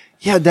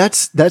 Yeah,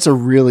 that's a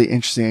really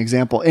interesting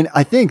example. And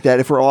I think that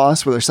if we're all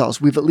honest with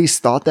ourselves, we've at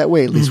least thought that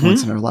way at least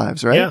once in our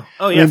lives, right? Yeah.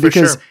 Oh, yeah, for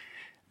sure.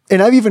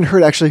 And I've even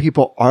heard actually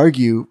people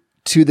argue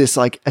to this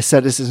like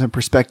asceticism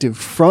perspective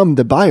from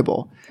the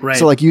Bible. Right.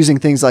 So like using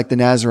things like the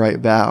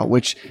Nazirite vow,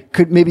 which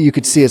maybe you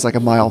could see as like a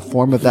mild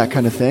form of that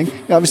kind of thing.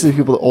 Obviously, the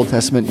people of the Old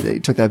Testament, they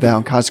took that vow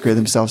and consecrated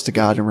themselves to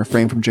God and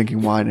refrained from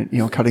drinking wine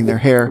and, cutting their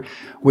hair,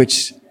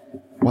 which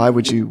why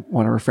would you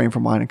want to refrain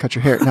from wine and cut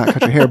your hair? Not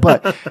cut your hair,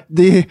 but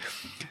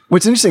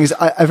what's interesting is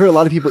I've heard a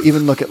lot of people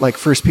even look at like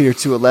 1 Peter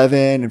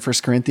 2:11 and 1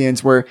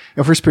 Corinthians where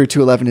 1 Peter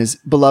 2:11 is,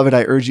 "Beloved,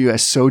 I urge you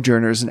as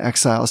sojourners and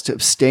exiles to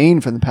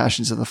abstain from the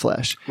passions of the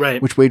flesh,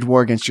 which wage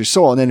war against your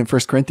soul." And then in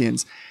 1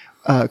 Corinthians,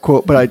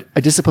 quote, "But I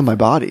discipline my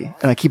body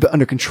and I keep it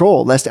under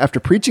control, lest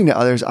after preaching to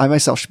others, I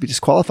myself should be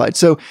disqualified."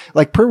 So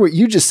like per what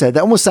you just said,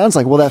 that almost sounds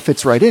like, well, that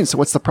fits right in. So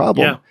what's the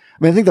problem? Yeah. I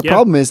mean, I think the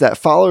problem is that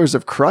followers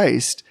of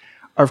Christ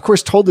are of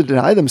course told to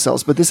deny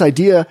themselves, but this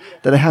idea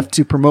that I have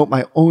to promote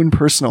my own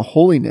personal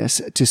holiness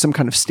to some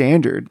kind of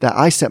standard that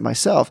I set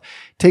myself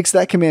takes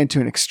that command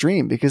to an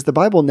extreme, because the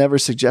Bible never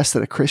suggests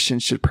that a Christian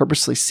should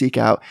purposely seek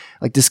out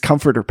like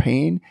discomfort or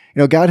pain.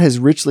 God has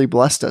richly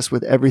blessed us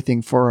with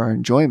everything for our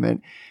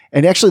enjoyment.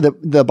 And actually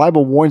the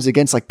Bible warns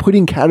against like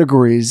putting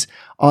categories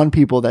on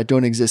people that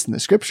don't exist in the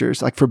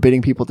scriptures, like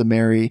forbidding people to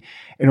marry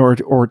in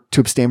order or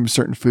to abstain from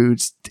certain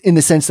foods, in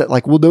the sense that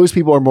like, well, those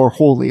people are more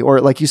holy,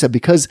 or like you said,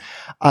 because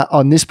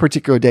on this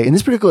particular day, in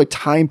this particular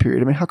time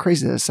period, I mean, how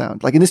crazy does that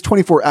sound? Like in this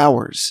 24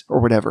 hours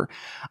or whatever,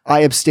 I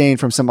abstain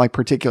from some like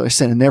particular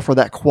sin, and therefore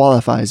that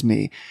qualifies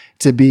me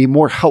to be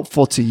more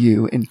helpful to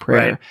you in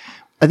prayer. Right.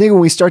 I think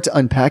when we start to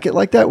unpack it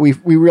like that, we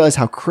realize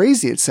how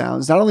crazy it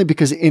sounds, not only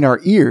because in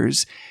our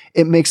ears,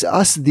 it makes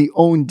us the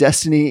own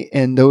destiny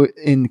and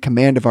in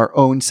command of our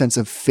own sense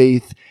of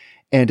faith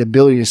and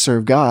ability to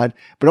serve God,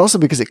 but also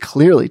because it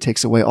clearly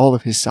takes away all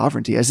of his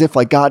sovereignty, as if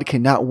like God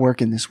cannot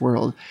work in this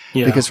world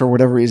because for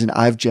whatever reason,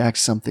 I've jacked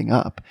something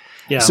up.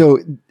 Yeah. So,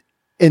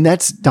 and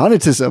that's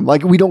Donatism.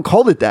 Like we don't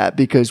call it that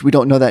because we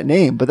don't know that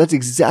name, but that's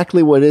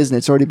exactly what it is. And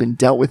it's already been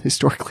dealt with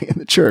historically in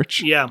the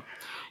church. Yeah.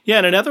 Yeah.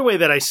 And another way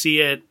that I see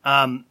it,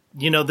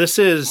 this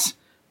is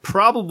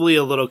probably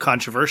a little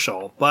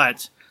controversial,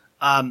 but,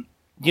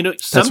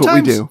 sometimes, that's what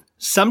we do.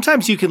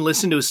 Sometimes you can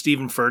listen to a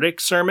Stephen Furtick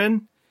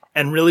sermon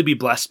and really be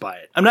blessed by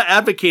it. I'm not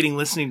advocating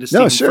listening to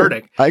Stephen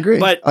Furtick. I agree.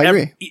 But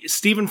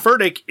Stephen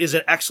Furtick is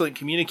an excellent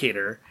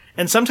communicator,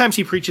 and sometimes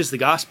he preaches the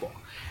gospel.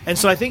 And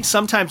so I think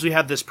sometimes we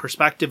have this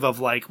perspective of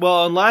like,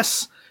 well,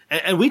 unless,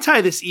 and we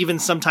tie this even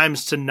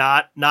sometimes to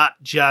not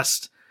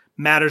just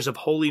matters of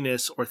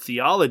holiness or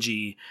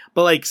theology,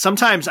 but like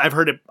sometimes I've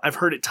heard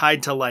it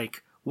tied to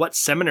like what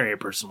seminary a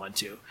person went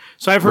to.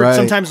 So I've heard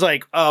sometimes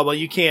like, oh, well,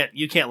 you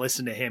can't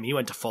listen to him. He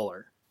went to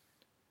Fuller.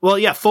 Well,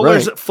 yeah,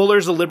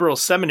 Fuller's a liberal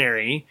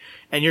seminary,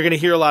 and you're going to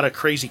hear a lot of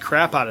crazy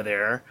crap out of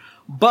there.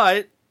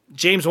 But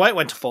James White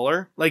went to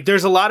Fuller. Like,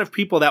 there's a lot of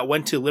people that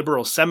went to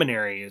liberal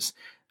seminaries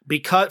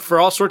because for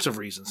all sorts of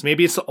reasons.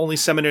 Maybe it's the only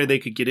seminary they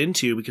could get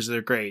into because of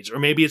their grades, or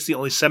maybe it's the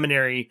only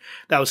seminary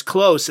that was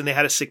close and they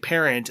had a sick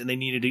parent and they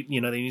needed to, they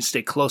need to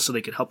stay close so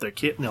they could help their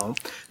kid. No,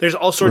 there's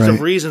all sorts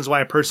of reasons why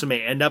a person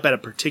may end up at a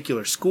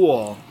particular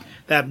school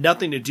that have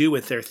nothing to do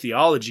with their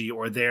theology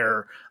or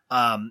their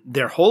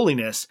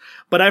holiness.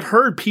 But I've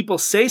heard people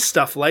say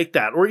stuff like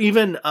that, or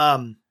even,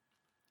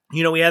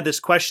 we had this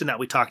question that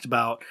we talked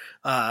about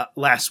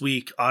last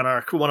week on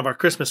one of our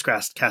Christmas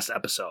cast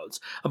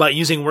episodes about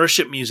using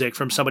worship music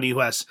from somebody who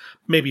has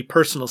maybe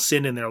personal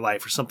sin in their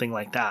life or something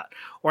like that.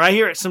 Or I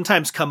hear it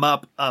sometimes come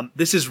up.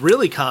 This is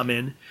really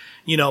common.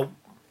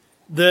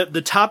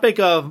 The topic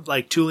of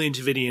like Tullian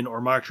Davidian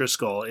or Mark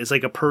Driscoll is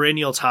like a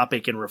perennial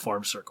topic in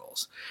Reform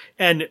circles.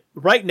 And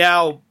right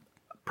now,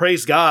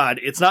 praise God,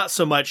 it's not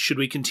so much should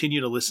we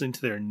continue to listen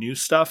to their new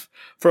stuff.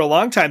 For a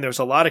long time, there was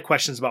a lot of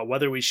questions about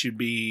whether we should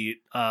be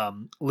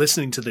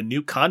listening to the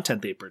new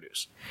content they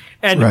produce.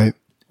 And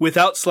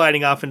without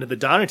sliding off into the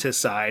Donatist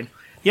side,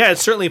 yeah,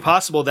 it's certainly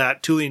possible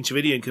that Tullian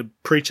Davidian could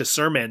preach a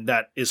sermon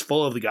that is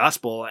full of the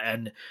gospel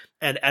and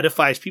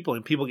edifies people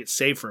and people get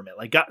saved from it.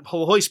 Like God,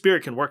 Holy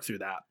Spirit can work through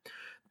that.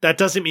 That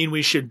doesn't mean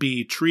we should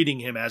be treating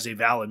him as a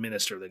valid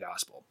minister of the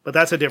gospel, but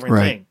that's a different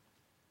thing.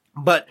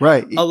 But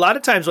a lot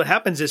of times what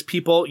happens is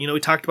people, we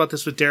talked about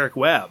this with Derek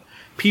Webb.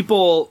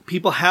 People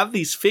have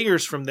these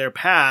figures from their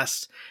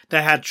past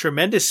that had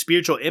tremendous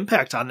spiritual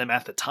impact on them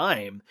at the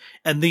time.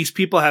 And these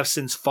people have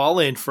since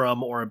fallen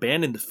from or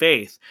abandoned the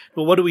faith.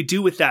 But what do we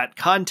do with that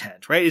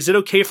content, right? Is it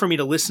okay for me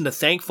to listen to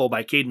Thankful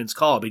by Caedmon's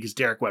Call because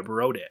Derek Webb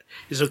wrote it?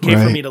 Is it okay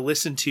for me to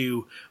listen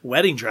to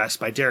Wedding Dress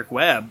by Derek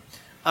Webb?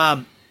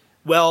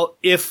 Well,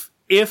 if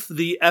if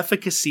the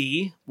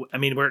efficacy, I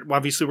mean,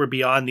 we're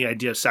beyond the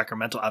idea of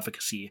sacramental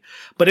efficacy,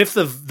 but if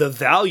the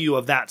value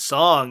of that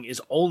song is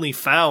only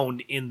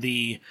found in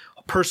the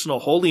personal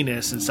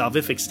holiness and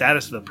salvific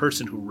status of the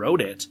person who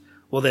wrote it,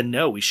 well then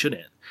no, we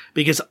shouldn't.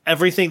 Because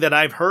everything that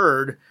I've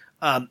heard,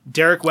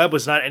 Derek Webb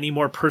was not any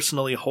more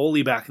personally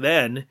holy back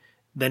then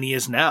than he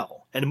is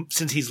now. And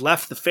since he's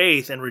left the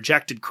faith and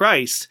rejected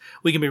Christ,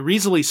 we can be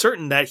reasonably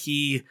certain that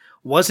he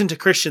wasn't a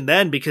Christian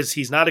then because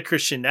he's not a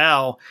Christian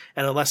now.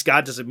 And unless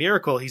God does a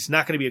miracle, he's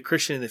not going to be a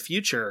Christian in the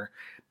future.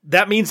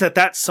 That means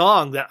that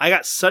song that I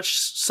got such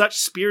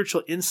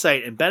spiritual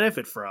insight and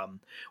benefit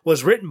from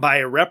was written by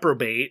a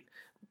reprobate,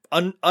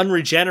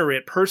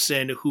 unregenerate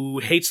person who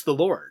hates the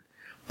Lord.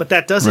 But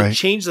that doesn't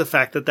change the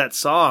fact that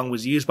song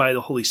was used by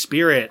the Holy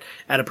Spirit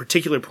at a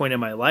particular point in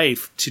my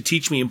life to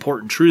teach me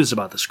important truths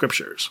about the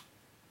scriptures.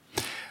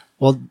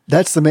 Well,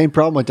 that's the main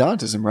problem with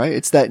Donatism, right?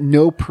 It's that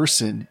no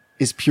person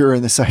is pure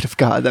in the sight of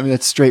God. I mean,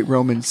 that's straight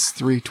Romans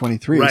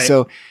 3:23. Right.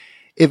 So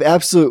if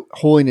absolute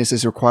holiness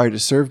is required to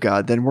serve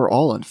God, then we're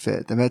all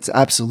unfit. And that's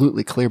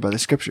absolutely clear by the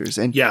scriptures.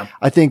 And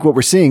I think what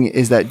we're seeing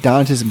is that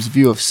Donatism's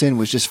view of sin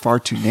was just far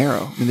too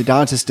narrow. I mean, the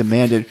Donatists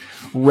demanded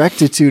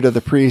rectitude of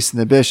the priests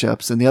and the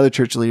bishops and the other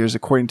church leaders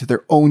according to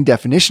their own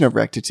definition of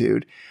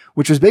rectitude,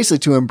 which was basically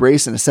to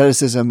embrace an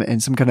asceticism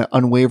and some kind of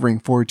unwavering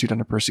fortitude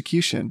under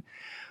persecution.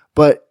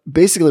 But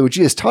basically what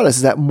Jesus taught us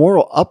is that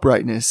moral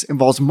uprightness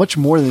involves much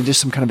more than just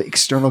some kind of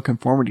external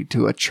conformity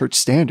to a church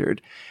standard.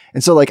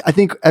 And so I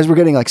think as we're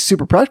getting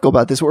super practical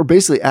about this, what we're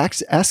basically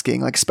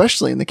asking,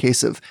 especially in the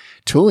case of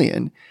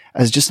Tullian,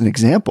 as just an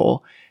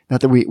example,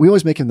 not that we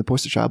always make him the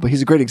poster child, but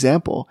he's a great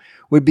example,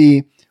 would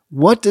be,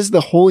 what does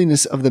the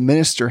holiness of the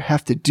minister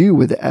have to do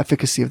with the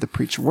efficacy of the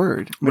preached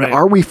word? I mean,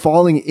 are we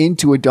falling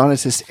into a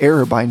Donatist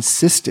error by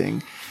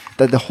insisting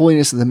that the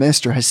holiness of the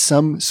minister has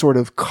some sort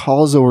of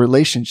causal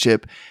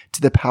relationship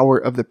to the power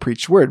of the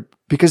preached word?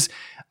 Because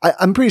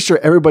I'm pretty sure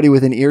everybody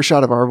within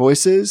earshot of our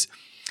voices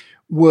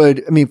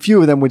few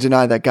of them would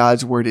deny that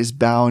God's word is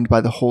bound by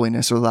the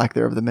holiness or lack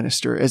thereof of the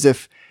minister, as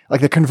if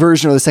the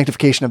conversion or the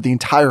sanctification of the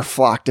entire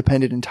flock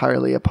depended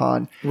entirely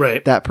upon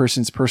that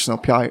person's personal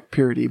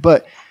purity.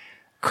 But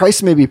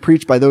Christ may be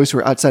preached by those who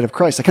are outside of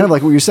Christ, kind of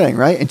like what you're saying,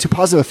 right? And to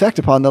positive effect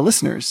upon the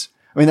listeners.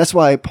 I mean, that's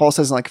why Paul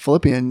says in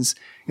Philippians,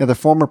 the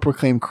former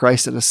proclaim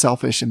Christ as a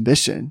selfish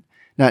ambition,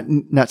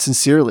 not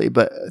sincerely,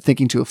 but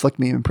thinking to afflict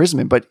me in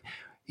imprisonment. But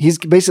he's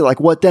basically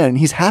what then?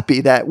 He's happy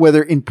that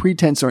whether in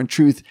pretense or in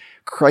truth,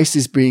 Christ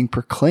is being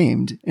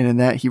proclaimed, and in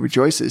that he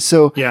rejoices.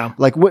 So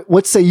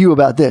what say you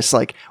about this?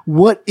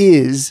 What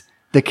is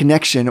the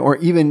connection, or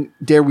even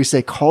dare we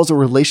say causal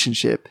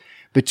relationship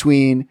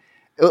between,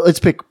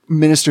 let's pick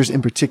ministers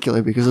in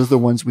particular, because those are the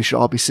ones we should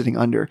all be sitting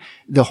under,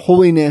 the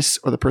holiness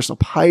or the personal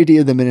piety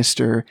of the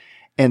minister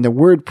and the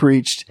word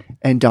preached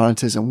and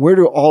Donatism? Where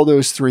do all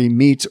those three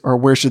meet, or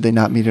where should they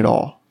not meet at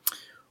all?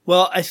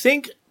 Well, I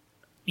think,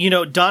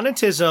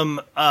 Donatism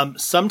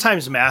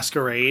sometimes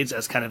masquerades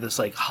as kind of this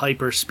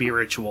hyper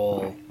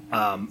spiritual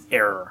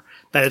error.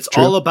 That it's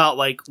all about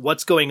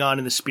what's going on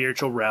in the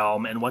spiritual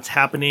realm and what's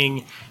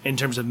happening in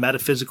terms of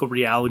metaphysical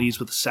realities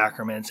with the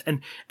sacraments.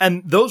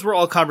 And those were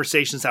all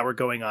conversations that were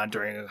going on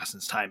during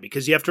Augustine's time,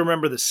 because you have to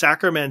remember the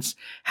sacraments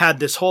had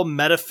this whole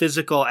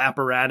metaphysical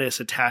apparatus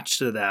attached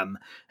to them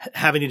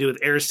having to do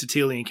with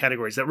Aristotelian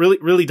categories that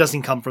really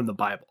doesn't come from the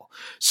Bible.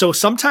 So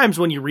sometimes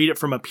when you read it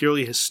from a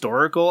purely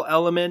historical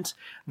element,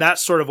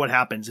 that's sort of what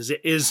happens.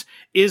 Is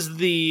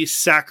the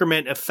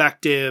sacrament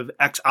effective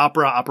ex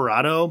opera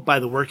operato by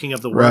the working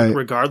of the work,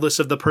 regardless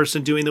of the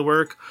person doing the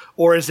work?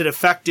 Or is it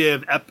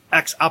effective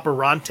ex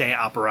operante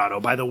operato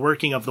by the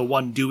working of the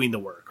one doing the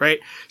work, right?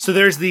 So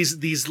there's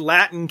these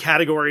Latin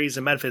categories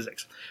and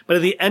metaphysics. But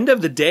at the end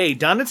of the day,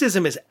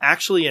 Donatism is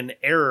actually an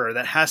error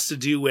that has to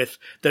do with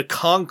the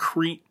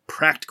concrete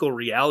practical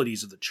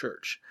realities of the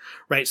church,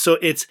 right? So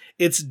it's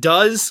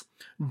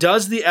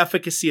does the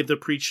efficacy of the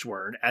preached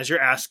word, as you're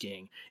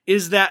asking,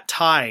 is that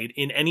tied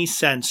in any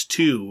sense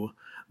to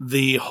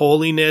the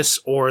holiness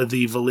or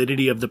the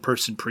validity of the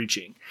person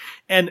preaching?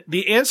 And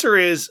the answer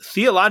is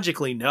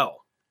theologically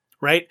no,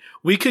 right?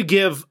 We could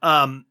give,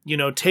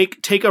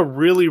 take a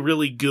really,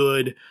 really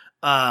good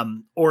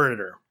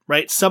orator,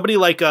 right? Somebody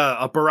like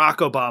a Barack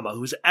Obama,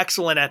 who's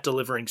excellent at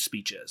delivering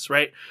speeches,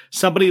 right?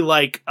 Somebody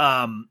like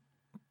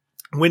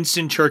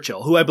Winston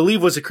Churchill, who I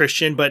believe was a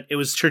Christian, but it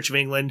was Church of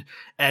England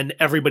and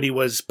everybody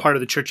was part of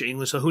the Church of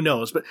England, so who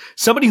knows? But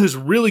somebody who's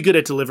really good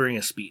at delivering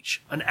a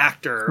speech, an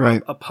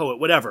actor, a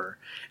poet, whatever,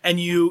 and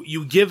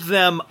you give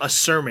them a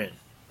sermon,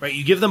 right?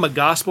 You give them a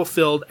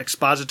gospel-filled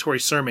expository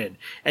sermon,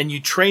 and you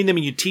train them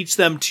and you teach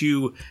them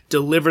to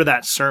deliver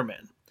that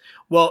sermon.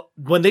 Well,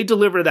 when they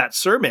deliver that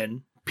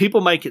sermon,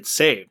 people might get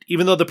saved,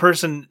 even though the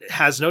person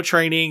has no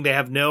training, they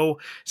have no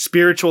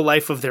spiritual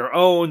life of their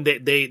own,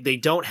 they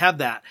don't have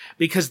that,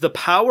 because the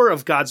power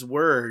of God's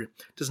word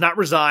does not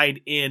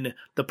reside in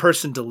the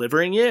person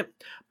delivering it,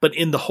 but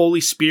in the Holy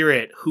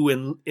Spirit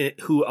who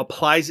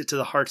applies it to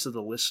the hearts of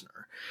the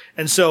listener.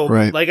 And so,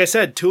 like I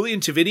said, Tullian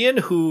Tchividjian,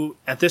 who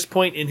at this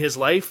point in his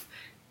life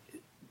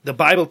the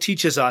Bible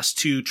teaches us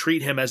to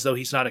treat him as though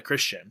he's not a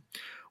Christian.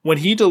 When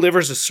he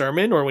delivers a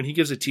sermon or when he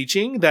gives a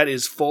teaching that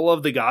is full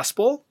of the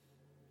gospel,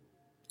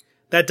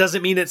 that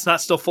doesn't mean it's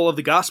not still full of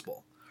the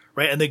gospel,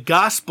 right? And the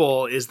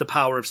gospel is the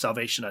power of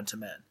salvation unto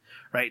men,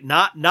 right?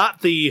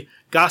 Not the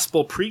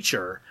gospel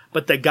preacher,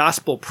 but the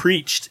gospel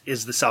preached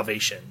is the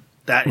salvation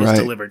that is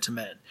delivered to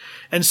men.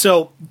 And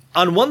so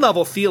on one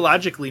level,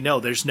 theologically, no,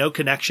 there's no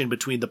connection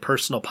between the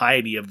personal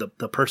piety of the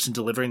person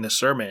delivering the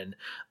sermon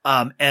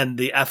and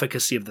the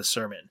efficacy of the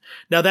sermon.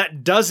 Now,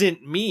 that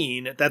doesn't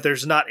mean that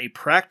there's not a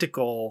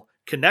practical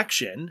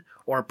connection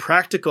or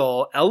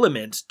practical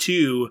element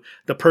to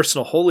the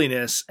personal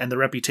holiness and the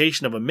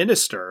reputation of a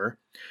minister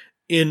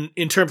in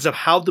terms of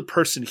how the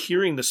person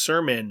hearing the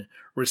sermon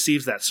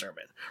receives that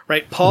sermon,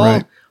 right?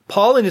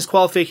 Paul in his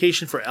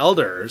qualification for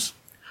elders,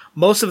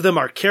 most of them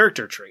are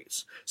character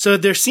traits. So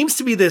there seems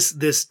to be this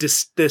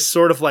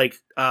sort of like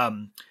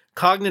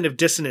cognitive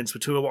dissonance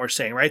between what we're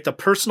saying, right? The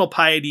personal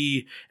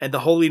piety and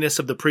the holiness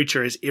of the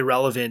preacher is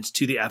irrelevant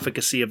to the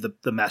efficacy of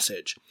the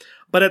message.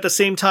 But at the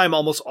same time,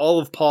 almost all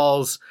of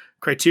Paul's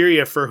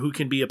criteria for who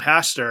can be a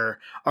pastor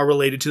are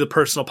related to the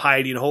personal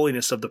piety and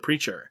holiness of the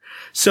preacher.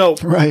 So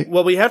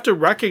what we have to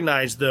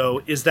recognize,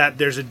 though, is that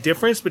there's a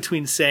difference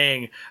between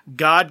saying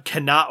God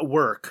cannot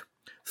work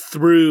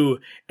through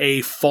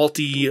a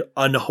faulty,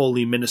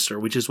 unholy minister,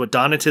 which is what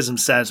Donatism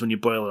says when you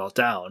boil it all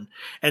down,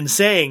 and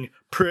saying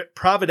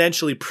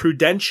providentially,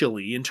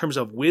 prudentially, in terms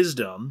of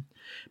wisdom,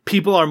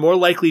 people are more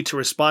likely to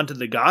respond to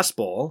the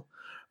gospel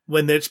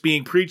when it's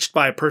being preached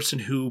by a person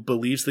who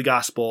believes the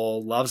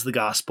gospel, loves the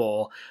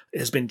gospel,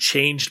 has been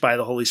changed by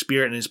the Holy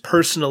Spirit, and is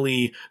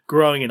personally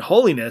growing in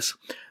holiness.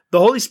 The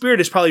Holy Spirit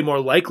is probably more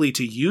likely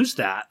to use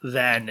that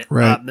than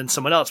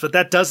someone else. But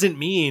that doesn't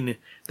mean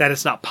that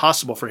it's not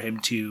possible for him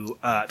to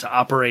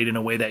operate in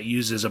a way that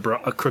uses a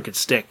crooked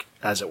stick,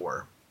 as it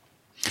were.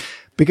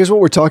 Because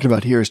what we're talking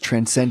about here is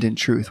transcendent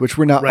truth, which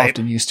we're not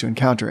often used to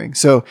encountering.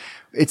 So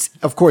it's,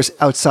 of course,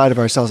 outside of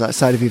ourselves,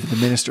 outside of even the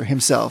minister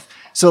himself.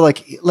 So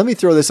like, let me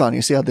throw this on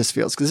you, see how this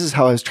feels, because this is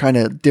how I was trying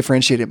to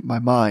differentiate it in my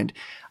mind.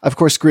 I, of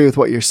course, agree with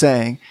what you're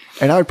saying.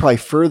 And I would probably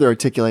further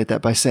articulate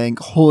that by saying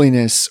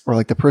holiness, or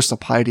like the personal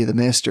piety of the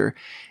minister,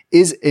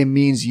 is a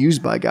means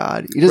used by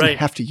God. He doesn't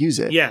have to use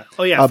it. Yeah.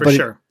 Oh, yeah, for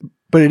sure.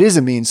 But it is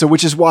a means. So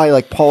which is why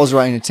like Paul's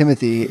writing to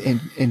Timothy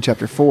in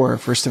chapter 4,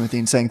 1 Timothy,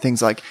 and saying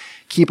things like,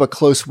 keep a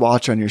close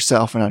watch on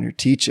yourself and on your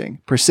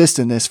teaching. Persist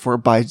in this, for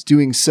by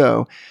doing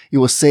so, you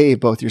will save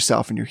both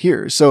yourself and your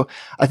hearers. So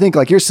I think,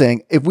 like you're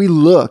saying, if we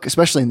look,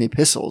 especially in the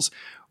epistles,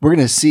 we're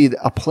going to see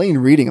a plain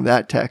reading of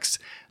that text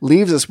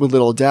leaves us with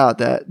little doubt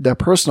that the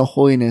personal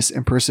holiness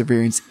and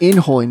perseverance in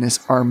holiness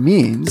are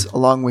means,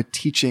 along with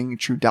teaching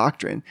true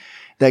doctrine,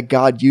 that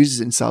God uses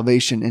in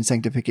salvation and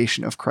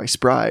sanctification of Christ's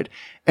bride.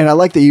 And I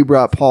like that you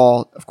brought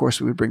Paul. Of course,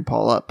 we would bring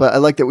Paul up, but I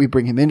like that we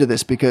bring him into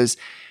this because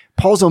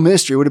Paul's own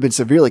ministry would have been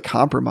severely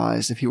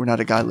compromised if he were not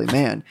a godly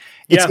man.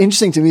 It's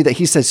interesting to me that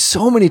he says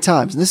so many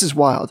times, and this is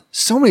wild,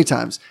 so many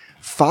times,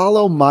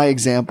 follow my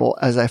example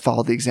as I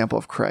follow the example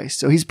of Christ.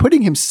 So he's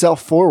putting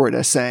himself forward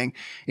as saying,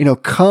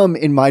 come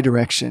in my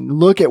direction,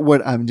 look at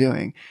what I'm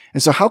doing.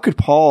 And so how could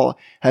Paul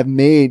have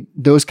made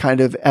those kind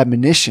of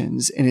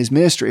admonitions in his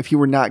ministry if he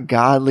were not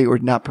godly or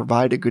did not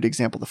provide a good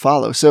example to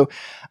follow? So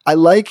I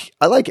like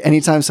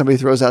anytime somebody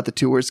throws out the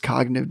two words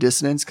cognitive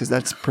dissonance, because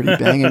that's pretty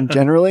banging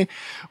generally.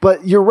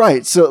 But you're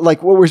right. So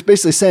like what we're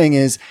basically saying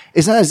is,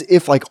 it's not as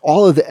if like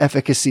all of the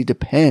efficacy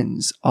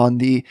depends on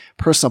the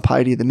personal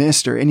piety of the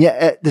minister. And yet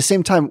at the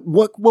same time,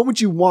 what would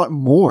you want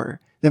more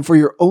than for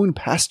your own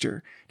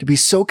pastor to be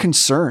so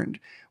concerned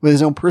with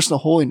his own personal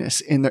holiness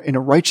in a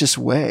righteous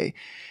way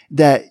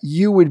that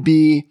you would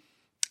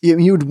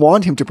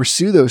want him to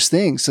pursue those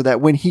things so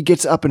that when he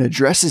gets up and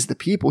addresses the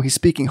people, he's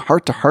speaking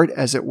heart to heart,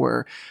 as it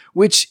were,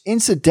 which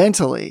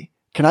incidentally,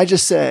 can I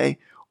just say,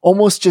 I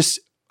almost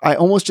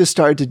just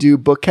started to do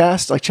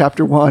bookcast, like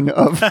chapter 1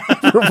 of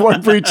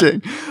Reformed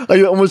Preaching.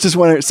 Like almost just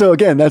wanted. So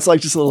again, that's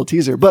like just a little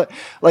teaser, but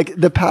like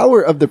the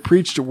power of the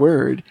preached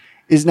word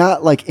is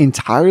not like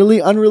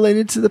entirely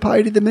unrelated to the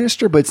piety of the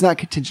minister, but it's not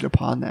contingent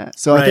upon that.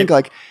 So I think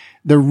like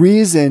the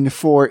reason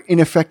for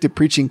ineffective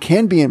preaching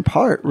can be in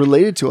part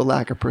related to a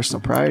lack of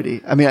personal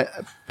piety. I mean,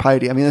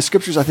 the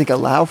scriptures, I think,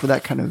 allow for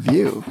that kind of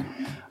view.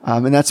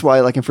 And that's why,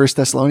 like in 1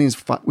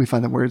 Thessalonians, we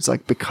find the words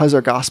like, because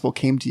our gospel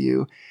came to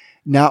you,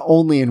 not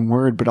only in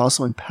word, but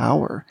also in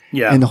power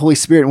and the Holy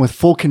Spirit and with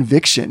full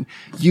conviction,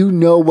 you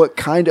know what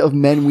kind of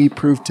men we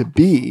prove to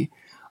be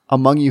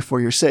among you for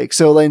your sake.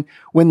 So then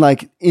when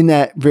like in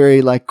that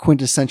very like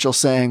quintessential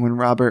saying, when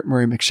Robert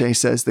Murray McShay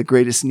says the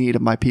greatest need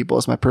of my people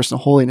is my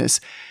personal holiness,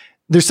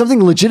 there's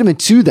something legitimate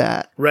to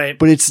that, right?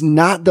 But it's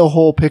not the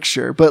whole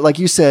picture. But like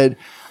you said,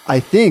 I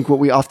think what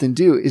we often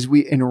do is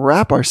we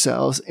enwrap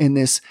ourselves in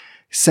this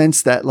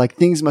sense that like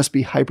things must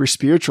be hyper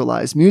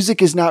spiritualized.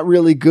 Music is not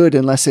really good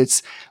unless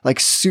it's like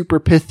super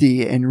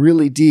pithy and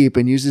really deep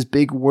and uses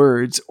big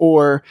words,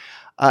 or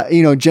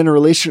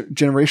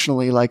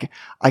generationally, like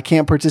I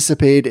can't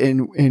participate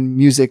in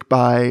music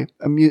by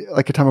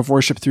like a time of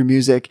worship through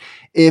music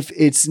if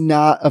it's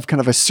not of kind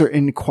of a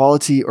certain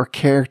quality or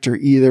character,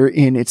 either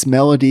in its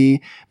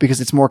melody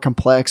because it's more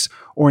complex,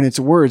 or in its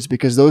words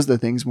because those are the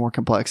things more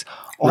complex.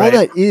 All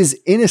that is,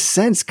 in a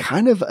sense,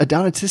 kind of a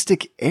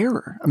Donatistic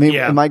error. I mean,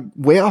 am I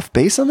way off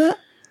base on that?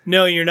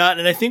 No, you're not.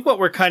 And I think what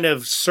we're kind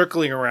of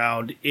circling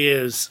around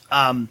is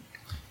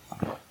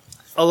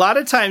a lot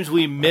of times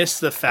we miss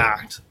the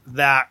fact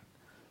that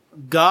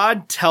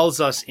God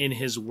tells us in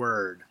his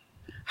word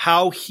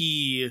how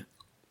he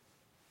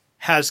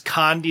has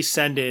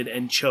condescended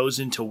and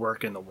chosen to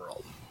work in the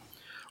world.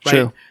 Right?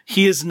 True.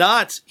 He is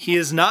not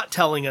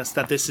telling us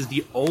that this is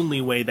the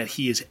only way that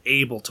he is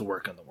able to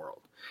work in the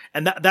world.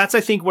 And that's,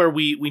 I think, where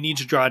we need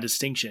to draw a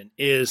distinction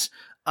is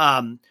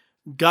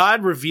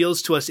God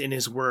reveals to us in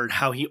his word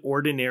how he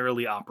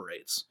ordinarily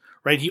operates.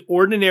 Right? He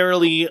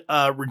ordinarily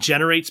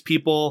regenerates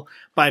people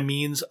by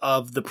means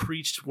of the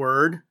preached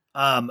word,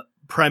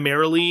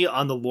 primarily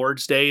on the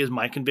Lord's Day is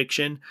my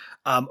conviction,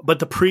 but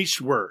the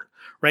preached word,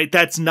 right?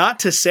 That's not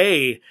to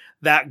say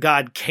that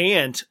God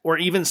can't, or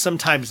even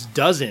sometimes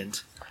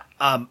doesn't,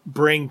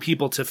 bring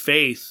people to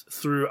faith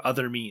through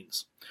other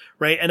means,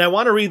 right? And I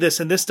want to read this,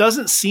 and this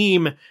doesn't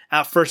seem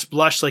at first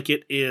blush like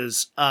it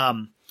is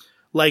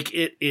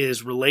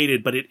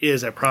related, but it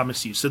is, I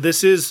promise you. So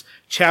this is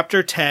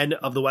chapter 10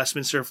 of the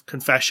Westminster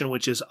Confession,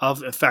 which is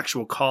of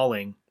effectual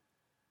calling.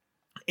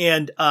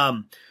 And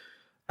I'm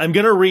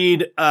going to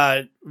read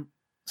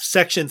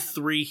section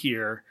 3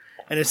 here.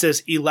 And it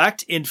says,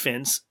 elect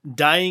infants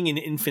dying in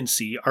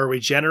infancy are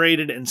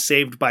regenerated and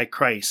saved by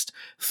Christ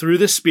through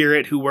the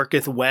Spirit who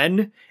worketh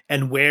when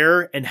and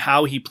where and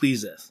how he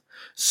pleaseth.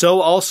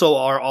 So also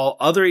are all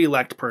other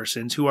elect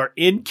persons who are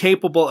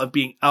incapable of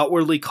being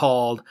outwardly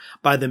called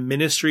by the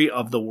ministry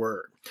of the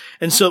word.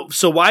 And so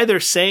why they're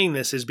saying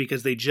this is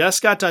because they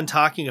just got done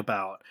talking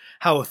about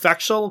how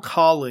effectual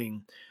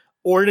calling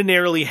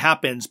ordinarily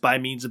happens by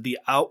means of the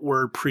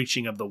outward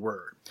preaching of the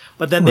word.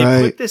 But then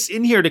they put this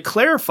in here to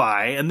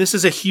clarify, and this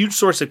is a huge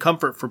source of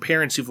comfort for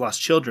parents who've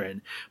lost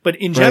children. But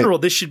in general,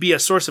 this should be a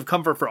source of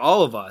comfort for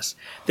all of us.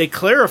 They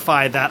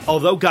clarify that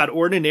although God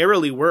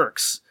ordinarily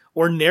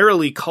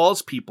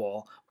calls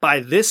people by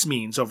this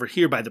means over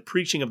here, by the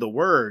preaching of the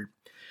word,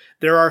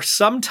 there are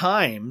some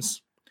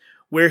times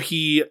where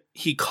he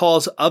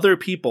calls other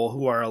people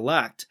who are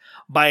elect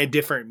by a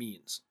different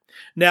means.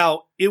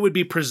 Now, it would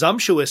be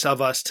presumptuous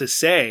of us to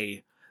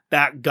say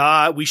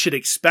that we should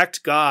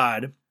expect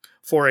God,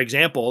 for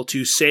example,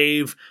 to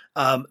save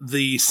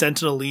the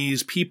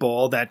Sentinelese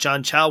people that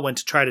John Chow went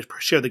to try to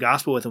share the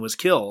gospel with and was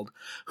killed,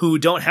 who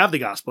don't have the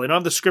gospel. They don't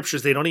have the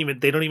scriptures. They don't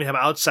even have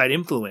outside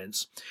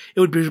influence. It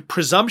would be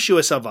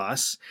presumptuous of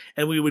us,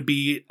 and we would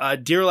be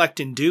derelict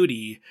in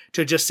duty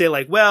to just say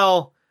like,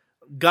 well,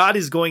 God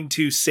is going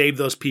to save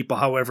those people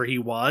however he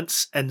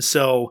wants. And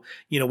so,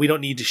 we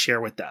don't need to share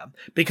with them,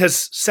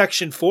 because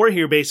section 4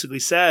 here basically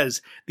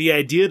says the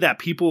idea that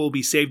people will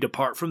be saved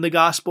apart from the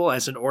gospel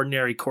as an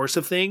ordinary course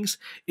of things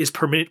is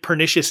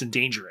pernicious and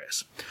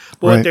dangerous.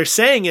 But what they're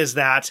saying is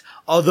that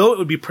although it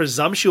would be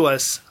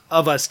presumptuous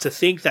of us to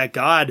think that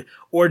God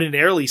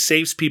ordinarily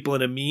saves people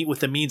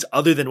with a means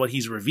other than what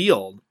he's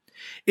revealed,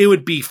 it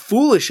would be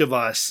foolish of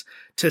us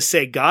to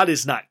say God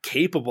is not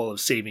capable of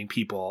saving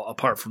people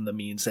apart from the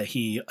means that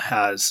he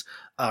has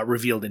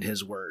revealed in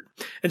his word.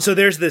 And so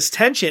there's this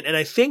tension, and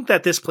I think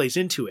that this plays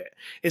into it,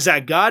 is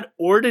that God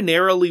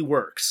ordinarily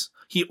works.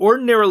 He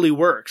ordinarily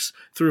works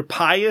through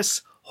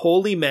pious,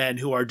 holy men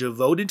who are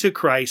devoted to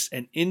Christ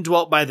and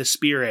indwelt by the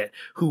Spirit,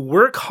 who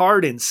work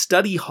hard and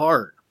study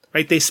hard,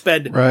 right? They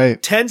spend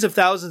tens of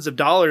thousands of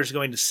dollars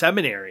going to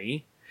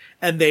seminary,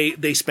 and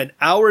they spend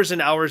hours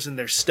and hours in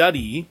their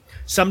study.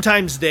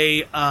 Sometimes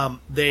their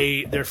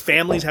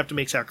families have to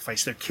make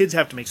sacrifice. Their kids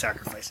have to make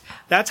sacrifice.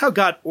 That's how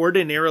God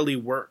ordinarily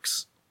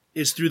works,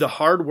 is through the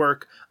hard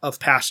work of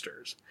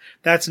pastors.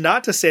 That's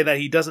not to say that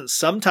he doesn't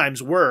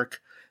sometimes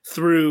work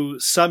through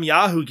some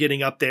Yahoo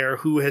getting up there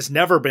who has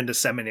never been to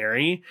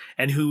seminary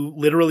and who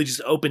literally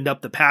just opened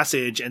up the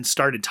passage and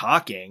started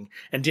talking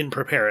and didn't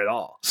prepare at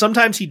all.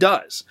 Sometimes he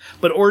does,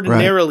 but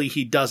ordinarily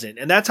he doesn't.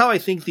 And that's how I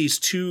think these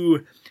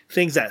two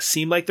things that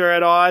seem like they're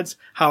at odds,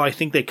 how I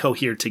think they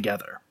cohere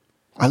together.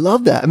 I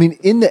love that. I mean,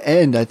 in the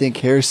end, I think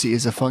heresy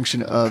is a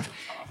function of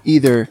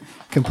either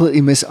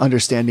completely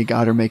misunderstanding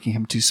God or making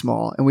him too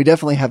small. And we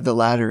definitely have the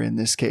latter in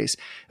this case.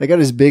 That God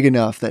is big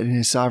enough that in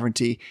his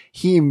sovereignty,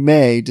 he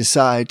may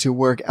decide to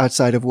work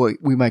outside of what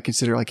we might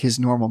consider like his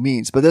normal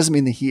means. But it doesn't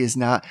mean that he is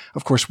not,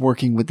 of course,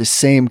 working with the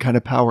same kind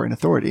of power and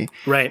authority.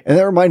 Right. And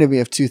that reminded me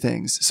of two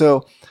things.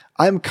 So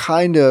I'm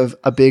kind of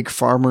a big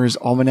Farmer's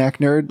Almanac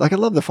nerd. Like, I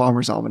love the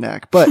Farmer's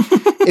Almanac. But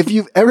if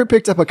you've ever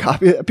picked up a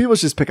copy, people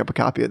just pick up a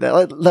copy of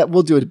that.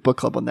 We'll do a book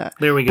club on that.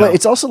 There we go. But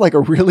it's also like a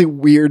really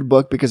weird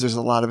book because there's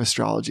a lot of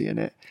astrology in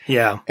it.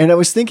 Yeah. And I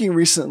was thinking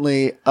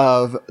recently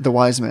of the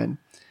wise men.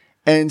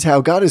 and how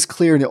God is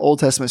clear in the Old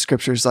Testament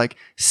scriptures, like,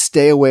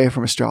 stay away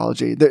from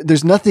astrology.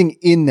 There's nothing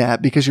in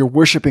that, because you're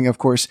worshiping, of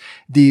course,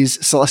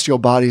 these celestial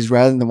bodies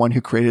rather than the one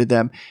who created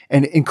them,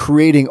 and in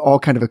creating all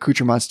kind of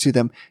accoutrements to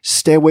them,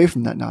 stay away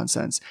from that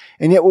nonsense.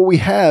 And yet what we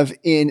have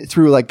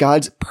through like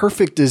God's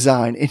perfect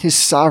design, in his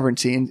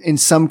sovereignty, in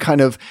some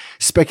kind of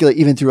speculate,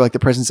 even through like the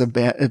presence of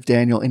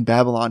Daniel in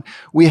Babylon,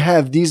 we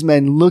have these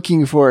men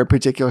looking for a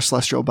particular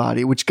celestial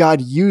body, which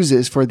God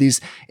uses for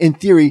these, in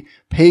theory,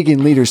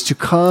 pagan leaders to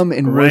come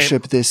and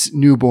worship this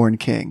newborn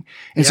king.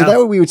 And so that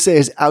what we would say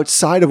is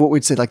outside of what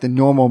we'd say like the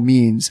normal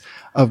means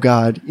of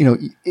God,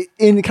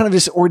 in kind of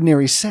this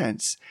ordinary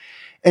sense.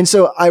 And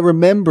so I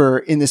remember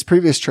in this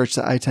previous church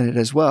that I attended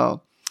as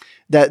well,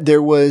 that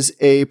there was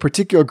a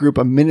particular group,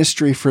 a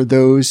ministry for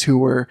those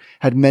who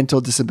had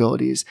mental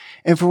disabilities.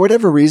 And for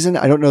whatever reason,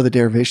 I don't know the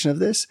derivation of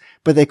this,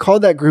 but they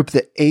called that group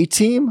the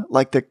A-Team,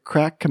 like the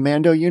crack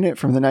commando unit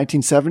from the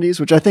 1970s,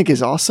 which I think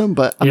is awesome,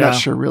 but I'm not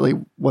sure really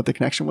what the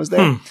connection was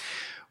there.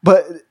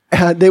 But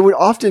they would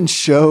often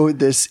show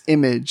this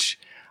image,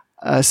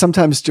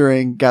 sometimes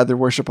during gathered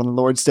worship on the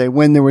Lord's Day,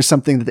 when there was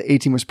something that the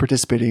A-Team was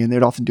participating in.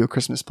 They'd often do a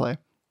Christmas play.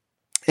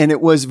 And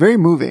it was very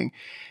moving.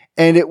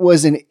 And it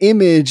was an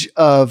image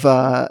of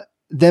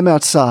them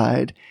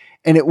outside.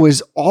 And it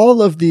was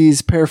all of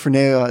these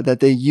paraphernalia that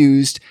they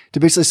used to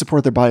basically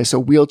support their bodies.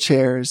 So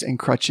wheelchairs and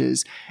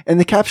crutches. And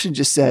the caption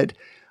just said,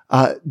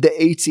 the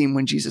A-Team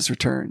when Jesus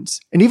returns.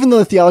 And even though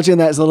the theology on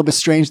that is a little bit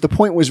strange, the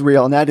point was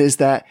real. And that is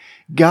that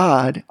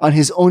God, on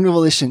his own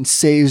volition,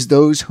 saves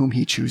those whom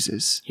he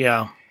chooses.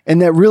 Yeah.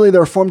 And that really the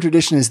Reformed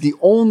tradition is the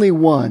only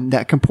one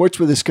that comports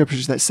with the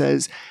scriptures that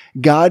says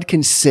God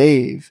can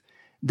save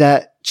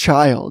that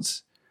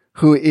child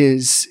who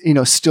is,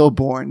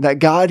 stillborn, that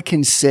God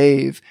can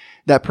save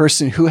that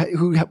person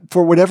who,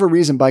 for whatever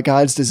reason, by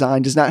God's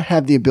design, does not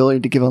have the ability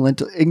to give an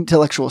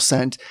intellectual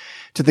assent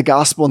to the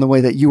gospel in the way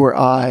that you or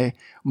I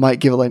might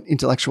give an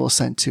intellectual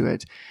assent to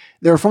it.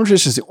 The Reformed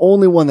tradition is the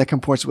only one that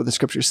comports with what the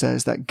scripture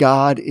says, that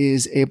God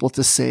is able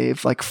to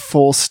save, like,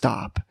 full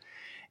stop.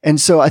 And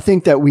so I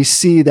think that we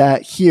see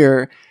that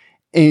here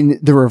in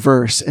the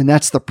reverse, and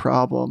that's the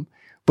problem.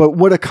 But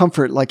what a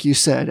comfort, like you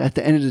said, at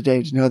the end of the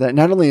day, to know that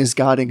not only is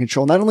God in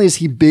control, not only is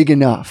he big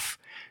enough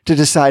to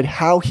decide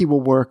how he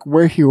will work,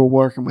 where he will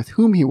work, and with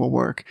whom he will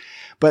work,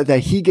 but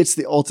that he gets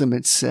the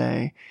ultimate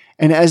say.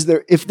 And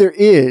if there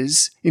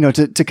is,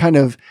 to kind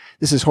of,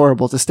 this is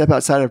horrible, to step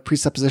outside of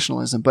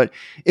presuppositionalism, but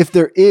if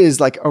there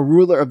is like a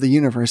ruler of the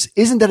universe,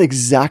 isn't that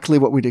exactly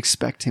what we'd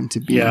expect him to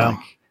be like?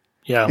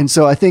 Yeah. And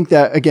so I think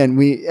that, again,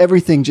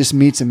 everything just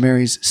meets and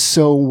marries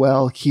so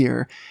well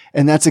here.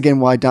 And that's,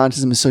 again, why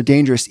Dontism is so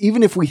dangerous.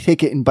 Even if we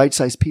take it in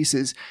bite-sized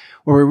pieces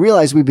where we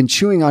realize we've been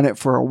chewing on it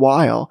for a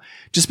while,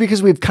 just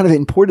because we've kind of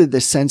imported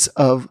this sense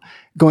of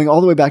going all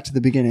the way back to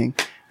the beginning,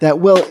 that,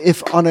 well,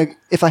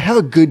 if I have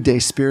a good day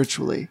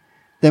spiritually,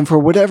 then for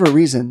whatever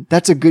reason,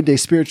 that's a good day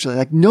spiritually.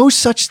 Like, no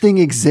such thing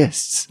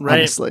exists,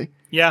 honestly.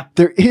 Yeah.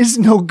 There is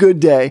no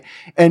good day.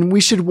 And we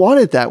should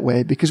want it that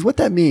way, because what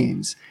that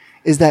means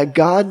is that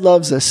God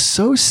loves us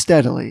so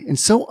steadily and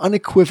so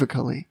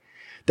unequivocally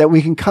that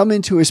we can come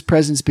into his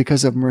presence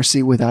because of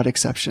mercy without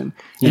exception.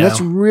 And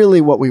that's really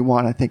what we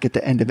want, I think, at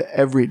the end of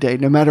every day,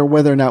 no matter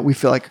whether or not we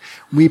feel like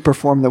we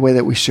perform the way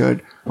that we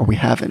should or we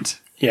haven't.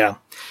 Yeah.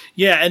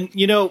 Yeah. And,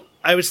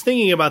 I was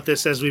thinking about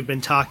this as we've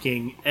been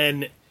talking,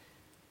 and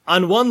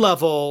on one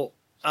level,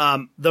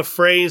 the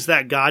phrase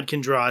that God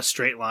can draw a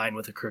straight line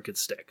with a crooked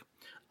stick.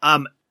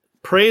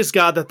 Praise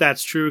God that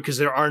that's true, because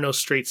there are no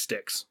straight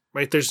sticks.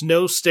 Right? There's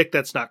no stick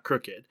that's not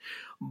crooked.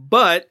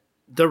 But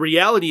the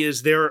reality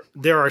is there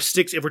are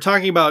sticks. If we're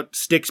talking about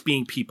sticks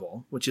being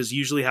people, which is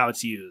usually how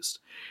it's used,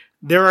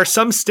 there are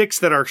some sticks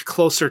that are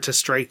closer to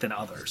straight than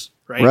others,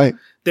 right? Right.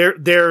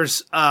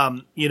 There's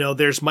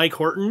Mike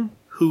Horton,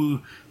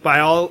 who by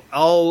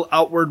all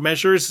outward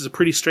measures is a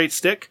pretty straight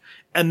stick.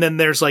 And then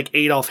there's like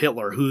Adolf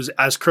Hitler, who's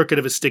as crooked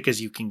of a stick as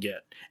you can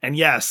get. And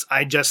yes,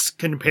 I just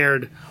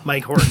compared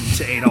Mike Horton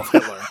to Adolf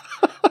Hitler.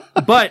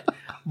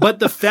 But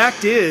the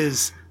fact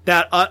is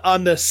that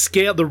on the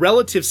scale, the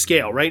relative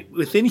scale, right?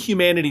 Within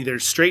humanity,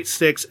 there's straight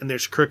sticks and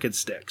there's crooked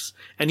sticks.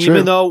 And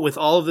even though with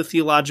all of the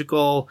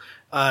theological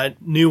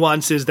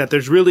nuances that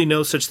there's really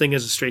no such thing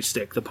as a straight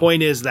stick, the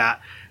point is that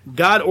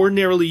God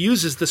ordinarily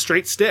uses the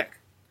straight stick.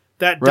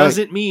 That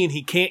doesn't mean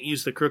he can't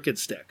use the crooked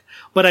stick.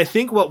 But I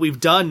think what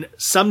we've done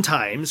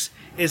sometimes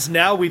is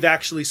now we've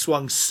actually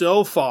swung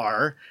so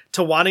far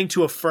to wanting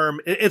to affirm.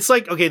 It's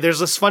like, okay, there's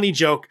this funny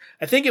joke.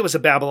 I think it was a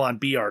Babylon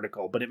Bee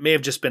article, but it may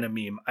have just been a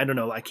meme. I don't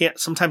know.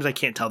 Sometimes I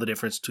can't tell the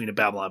difference between a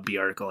Babylon Bee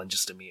article and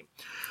just a meme.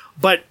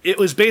 But it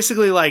was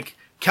basically like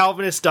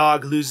Calvinist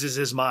dog loses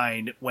his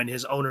mind when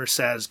his owner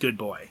says good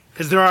boy.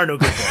 Because there are no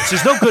good boys.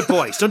 There's no good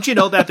boys. Don't you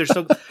know that? There's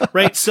no,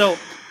 right?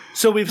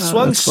 So we've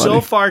swung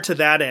so far to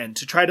that end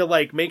to try to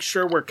like make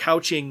sure we're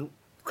couching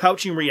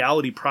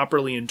reality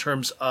properly in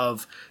terms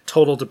of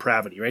total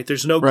depravity, right?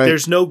 There's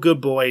no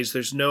good boys.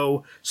 There's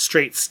no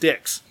straight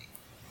sticks.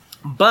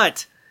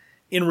 But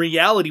in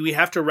reality, we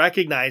have to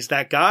recognize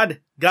that God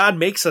God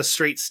makes us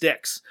straight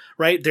sticks,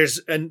 right? There's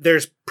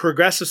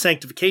progressive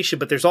sanctification,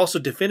 but there's also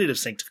definitive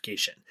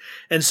sanctification.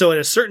 And so in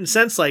a certain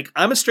sense, like,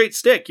 I'm a straight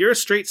stick, you're a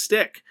straight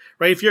stick,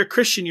 right? If you're a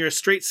Christian, you're a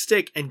straight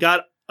stick, and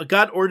God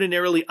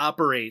ordinarily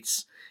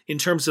operates in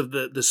terms of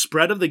the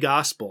spread of the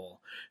gospel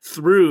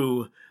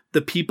through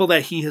the people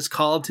that he has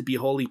called to be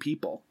holy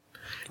people.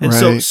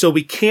 And so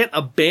we can't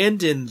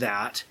abandon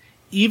that,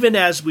 even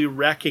as we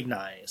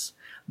recognize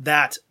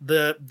that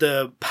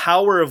the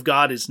power of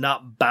God is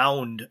not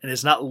bound and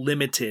is not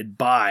limited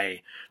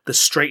by the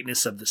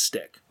straightness of the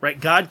stick, right?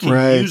 God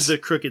can use the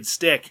crooked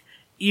stick,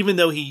 even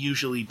though he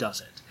usually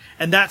doesn't.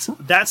 And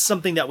that's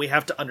something that we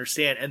have to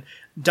understand. And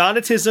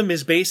Donatism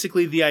is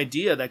basically the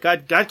idea that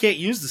God can't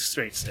use the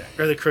straight stick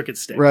or the crooked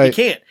stick. Right.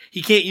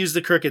 He can't use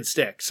the crooked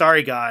stick.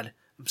 Sorry, God.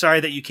 I'm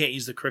sorry that you can't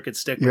use the crooked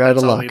stick. You're out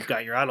of luck. We've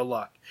got. You're out of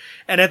luck.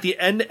 And at the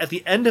end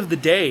of the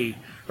day,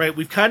 right,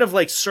 we've kind of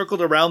like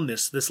circled around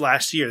this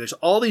last year. There's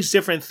all these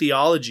different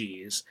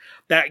theologies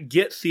that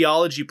get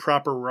theology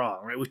proper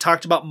wrong, right? We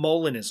talked about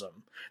Molinism.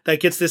 That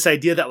gets this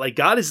idea that like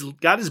God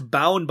is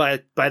bound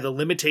by the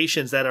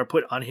limitations that are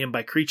put on him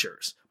by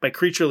creatures, by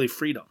creaturely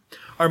freedom.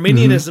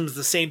 Arminianism is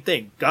the same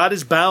thing. God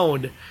is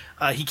bound.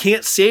 He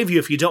can't save you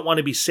if you don't want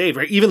to be saved,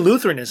 right? Even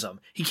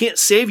Lutheranism, he can't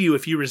save you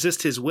if you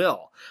resist his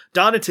will.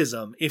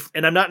 Donatism,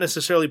 and I'm not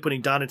necessarily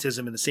putting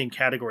Donatism in the same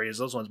category as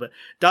those ones, but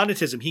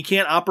Donatism, he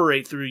can't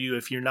operate through you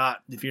if you're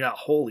not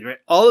holy, right?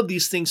 All of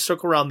these things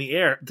circle around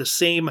the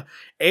same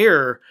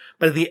air,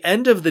 but at the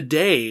end of the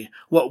day,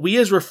 what we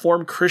as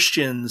Reformed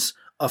Christians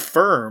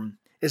affirm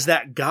is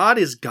that God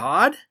is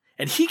God,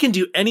 and he can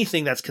do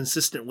anything that's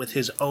consistent with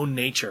his own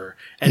nature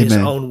and his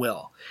own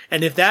will.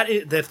 And if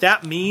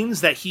that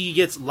means that he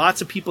gets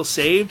lots of people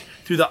saved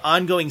through the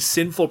ongoing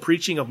sinful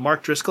preaching of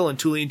Mark Driscoll and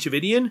Tullian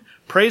Tchividjian,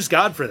 praise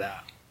God for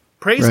that.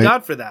 Praise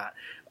God for that.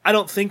 I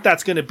don't think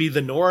that's going to be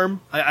the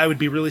norm. I would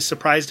be really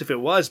surprised if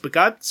it was, but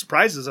God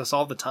surprises us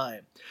all the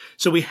time.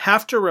 So we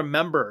have to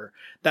remember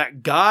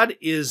that God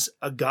is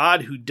a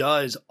God who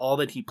does all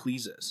that he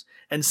pleases.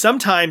 And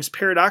sometimes,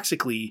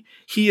 paradoxically,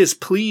 he is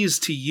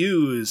pleased to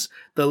use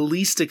the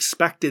least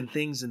expected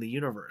things in the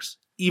universe,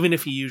 even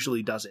if he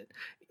usually doesn't.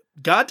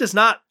 God does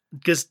not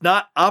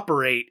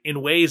operate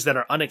in ways that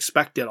are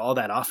unexpected all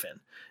that often.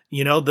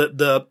 You know,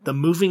 the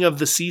moving of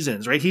the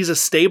seasons, right? He's a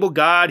stable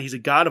God. He's a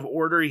God of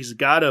order. He's a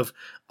God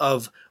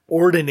of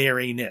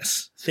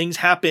ordinariness. Things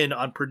happen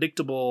on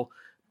predictable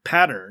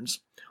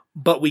patterns,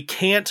 but we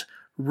can't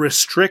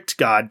restrict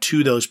God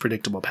to those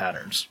predictable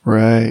patterns.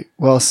 Right.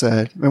 Well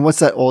said. I mean, what's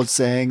that old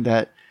saying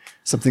that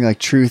something like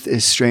truth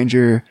is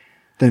stranger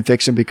than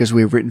fiction because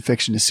we have written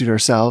fiction to suit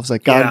ourselves?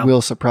 Like God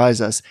will surprise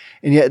us.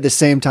 And yet at the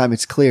same time,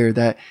 it's clear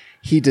that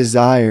he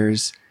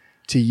desires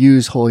to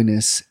use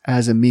holiness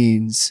as a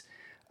means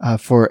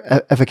for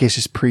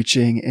efficacious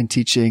preaching and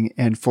teaching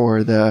and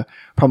for the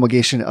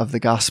promulgation of the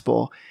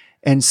gospel.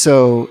 And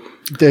so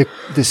the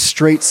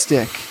straight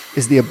stick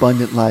is the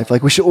abundant life.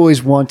 Like we should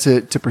always want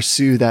to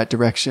pursue that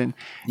direction.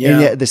 Yeah.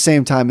 And yet at the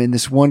same time, in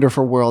this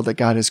wonderful world that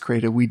God has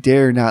created, we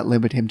dare not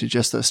limit him to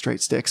just those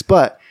straight sticks.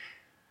 But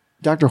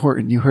Dr.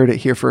 Horton, you heard it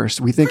here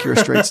first. We think you're a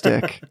straight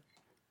stick.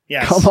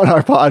 Yes. Come on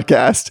our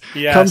podcast.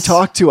 Yes. Come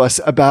talk to us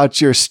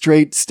about your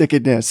straight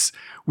stickedness.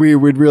 We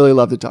would really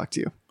love to talk to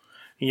you.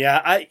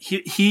 Yeah.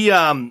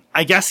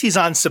 I guess he's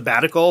on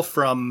sabbatical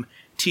from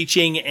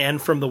teaching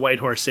and from the White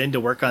Horse Inn to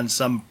work on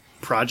some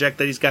project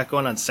that he's got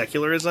going on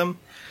secularism.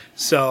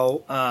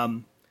 So,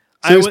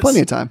 there's plenty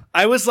of time.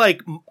 I was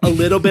like a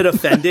little bit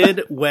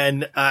offended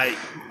when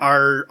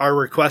our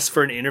request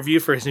for an interview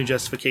for his new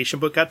justification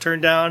book got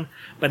turned down.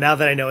 But now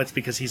that I know it's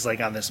because he's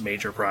like on this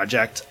major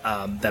project,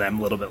 that I'm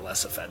a little bit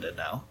less offended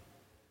now.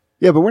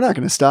 Yeah, but we're not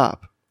going to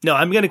stop. No,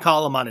 I'm going to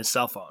call him on his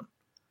cell phone.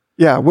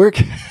 Yeah,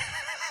 which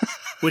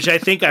I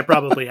think I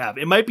probably have.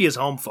 It might be his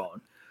home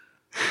phone.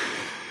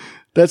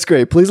 That's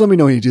great. Please let me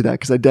know when you do that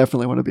because I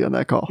definitely want to be on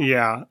that call.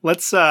 Yeah.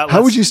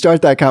 How would you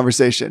start that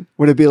conversation?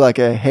 Would it be like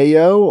a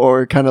heyo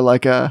or kind of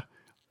like a...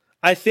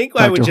 I think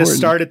I would just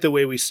start it the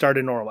way we start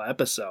a normal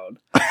episode.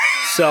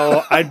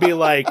 So I'd be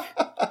like,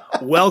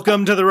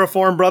 welcome to the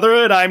Reformed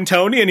Brotherhood. I'm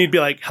Tony. And he'd be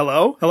like,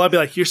 hello? Hello? I'd be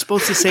like, you're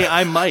supposed to say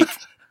I'm Mike.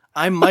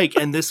 I'm Mike.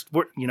 And this,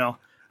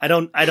 I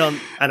don't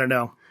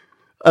know.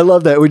 I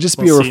love that. It would just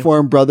be a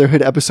Reformed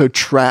Brotherhood episode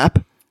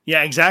trap.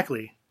 Yeah,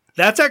 exactly.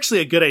 That's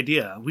actually a good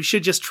idea. We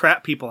should just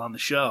trap people on the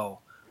show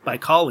by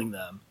calling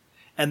them.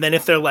 And then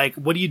if they're like,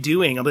 what are you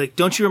doing? I'll be like,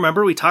 don't you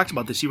remember we talked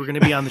about this? You were going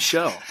to be on the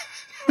show.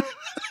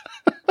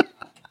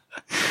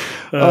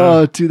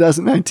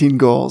 2019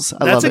 goals.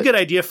 That's a good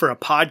idea for a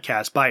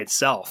podcast by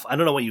itself. I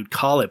don't know what you'd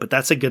call it, but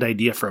that's a good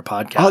idea for a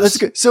podcast. Oh, that's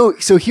good.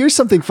 So here's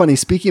something funny.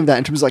 Speaking of that,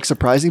 in terms of like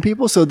surprising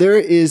people. So there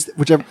is,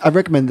 which I've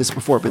recommended this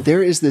before, but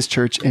there is this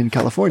church in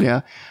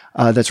California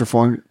that's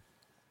Reformed.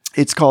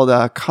 It's called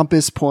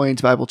Compass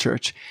Point Bible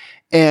Church.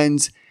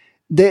 And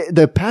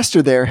the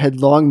pastor there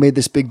had long made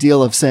this big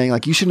deal of saying,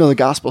 like, you should know the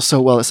gospel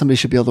so well that somebody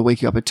should be able to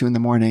wake you up at 2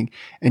 a.m.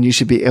 and you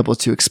should be able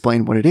to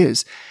explain what it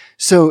is.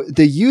 So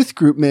the youth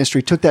group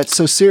ministry took that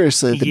so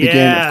seriously that they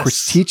began, of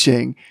course,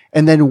 teaching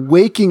and then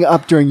waking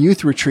up during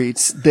youth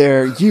retreats,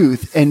 their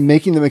youth, and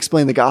making them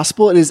explain the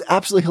gospel. It is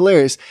absolutely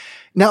hilarious.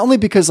 Not only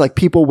because like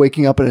people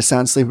waking up at a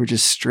sound sleep are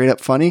just straight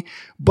up funny,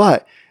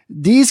 but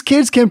these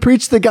kids can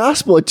preach the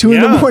gospel at 2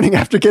 a.m.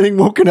 after getting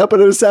woken up at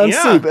a sound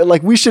sleep. And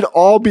like we should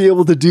all be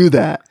able to do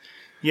that.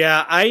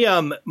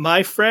 Yeah,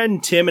 my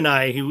friend Tim and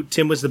I,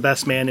 Tim was the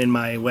best man in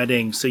my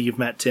wedding, so you've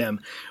met Tim.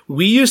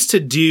 We used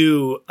to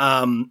do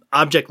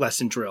object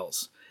lesson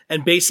drills.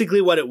 And basically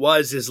what it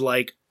was is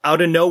like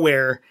out of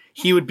nowhere,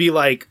 he would be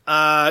like,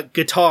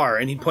 guitar,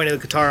 and he'd point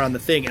at the guitar on the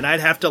thing, and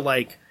I'd have to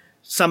like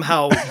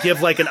somehow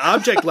give like an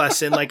object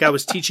lesson, like I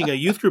was teaching a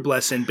youth group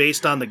lesson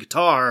based on the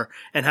guitar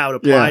and how it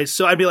applies. Yeah.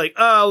 So I'd be like,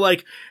 oh,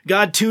 like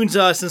God tunes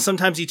us and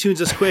sometimes he tunes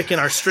us quick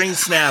and our strings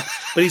snap,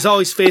 but he's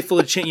always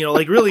faithful to change,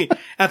 like really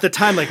at the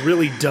time, like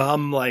really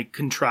dumb, like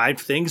contrived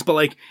things, but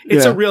like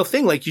it's a real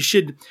thing. Like you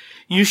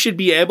should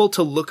be able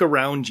to look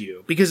around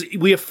you because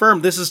we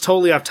affirm this is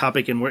totally off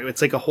topic and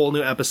it's like a whole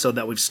new episode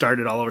that we've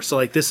started all over. So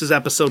like this is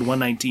episode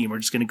 119. We're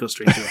just going to go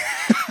straight to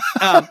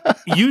it.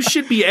 You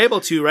should be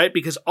able to, right?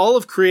 Because all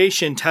of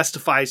creation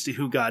testifies to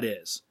who God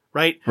is,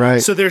 right?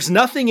 Right. So there's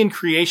nothing in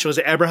creation. Was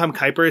it Abraham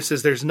Kuyper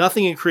says there's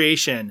nothing in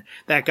creation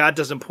that God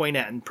doesn't point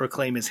at and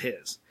proclaim as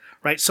his,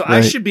 right? So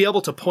I should be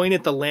able to point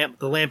at the lamp.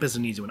 The lamp is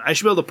an easy one. I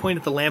should be able to point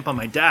at the lamp on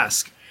my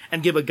desk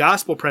and give a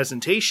gospel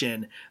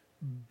presentation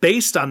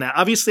based on that.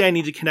 Obviously I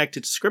need to connect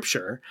it to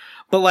scripture,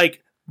 but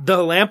like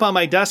the lamp on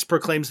my desk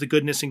proclaims the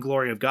goodness and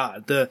glory of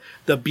God.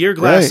 The beer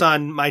glass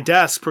on my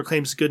desk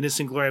proclaims the goodness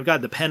and glory of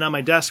God. The pen on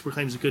my desk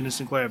proclaims the goodness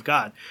and glory of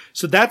God.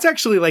 So that's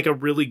actually like a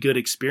really good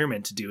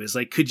experiment to do is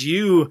like, could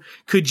you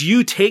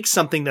take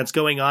something that's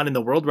going on in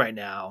the world right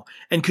now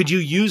and could you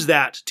use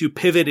that to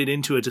pivot it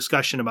into a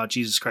discussion about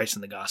Jesus Christ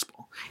and the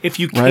gospel? If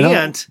you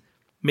can't,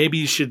 maybe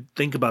you should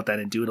think about that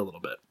and do it a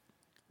little bit.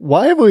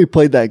 Why haven't we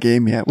played that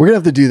game yet? We're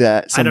going to have to do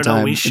that sometime. I don't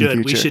know. We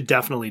should. We should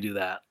definitely do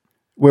that.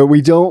 Where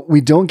we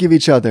don't give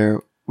each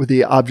other with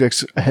the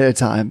objects ahead of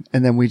time,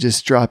 and then we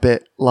just drop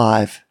it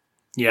live.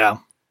 Yeah.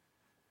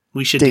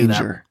 We should do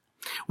that.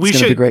 We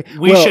should be great.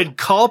 We should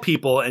call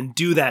people and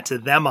do that to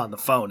them on the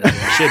phone. Is what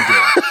we should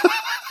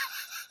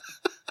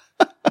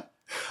do.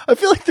 I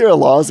feel like there are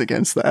laws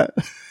against that.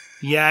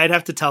 Yeah, I'd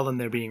have to tell them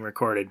they're being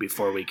recorded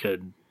before we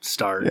could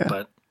start,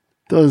 but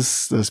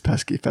those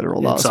pesky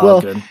federal laws.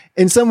 Good.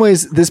 In some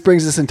ways, this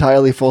brings us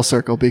entirely full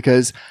circle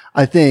because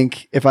I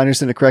think, if I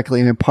understand it correctly,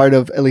 I mean, part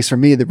of, at least for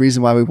me, the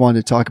reason why we wanted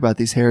to talk about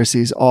these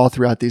heresies all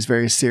throughout these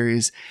various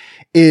series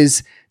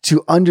is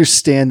to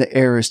understand the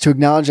errors, to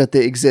acknowledge that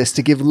they exist,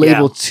 to give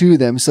label to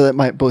them so that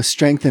might both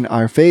strengthen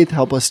our faith,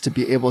 help us to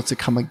be able to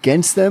come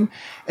against them,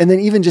 and then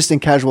even just in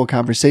casual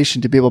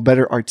conversation to be able to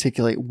better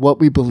articulate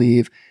what we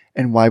believe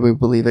and why we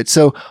believe it.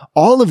 So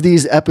all of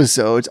these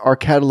episodes are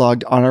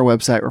cataloged on our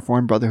website,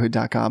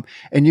 reformedbrotherhood.com,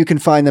 and you can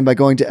find them by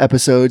going to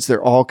episodes.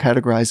 They're all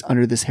categorized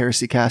under this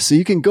heresy cast. So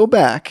you can go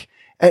back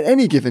at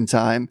any given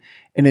time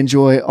and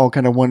enjoy all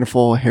kind of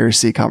wonderful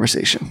heresy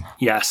conversation.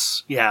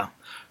 Yes. Yeah.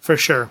 For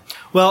sure.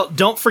 Well,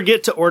 don't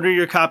forget to order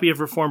your copy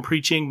of Reformed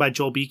Preaching by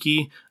Joel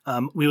Beeke.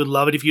 We would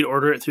love it if you'd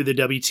order it through the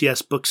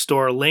WTS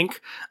bookstore link.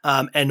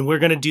 And we're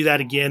going to do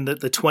that again. The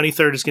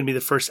 23rd is going to be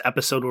the first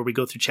episode where we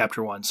go through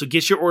chapter 1. So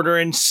get your order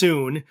in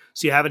soon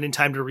so you have it in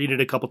time to read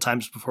it a couple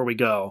times before we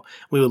go.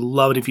 We would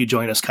love it if you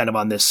join us kind of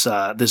on this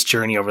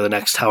journey over the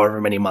next however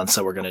many months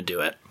that we're going to do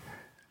it.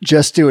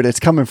 Just do it.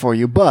 It's coming for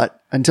you.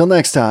 But until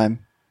next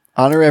time,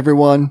 honor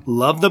everyone.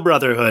 Love the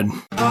brotherhood.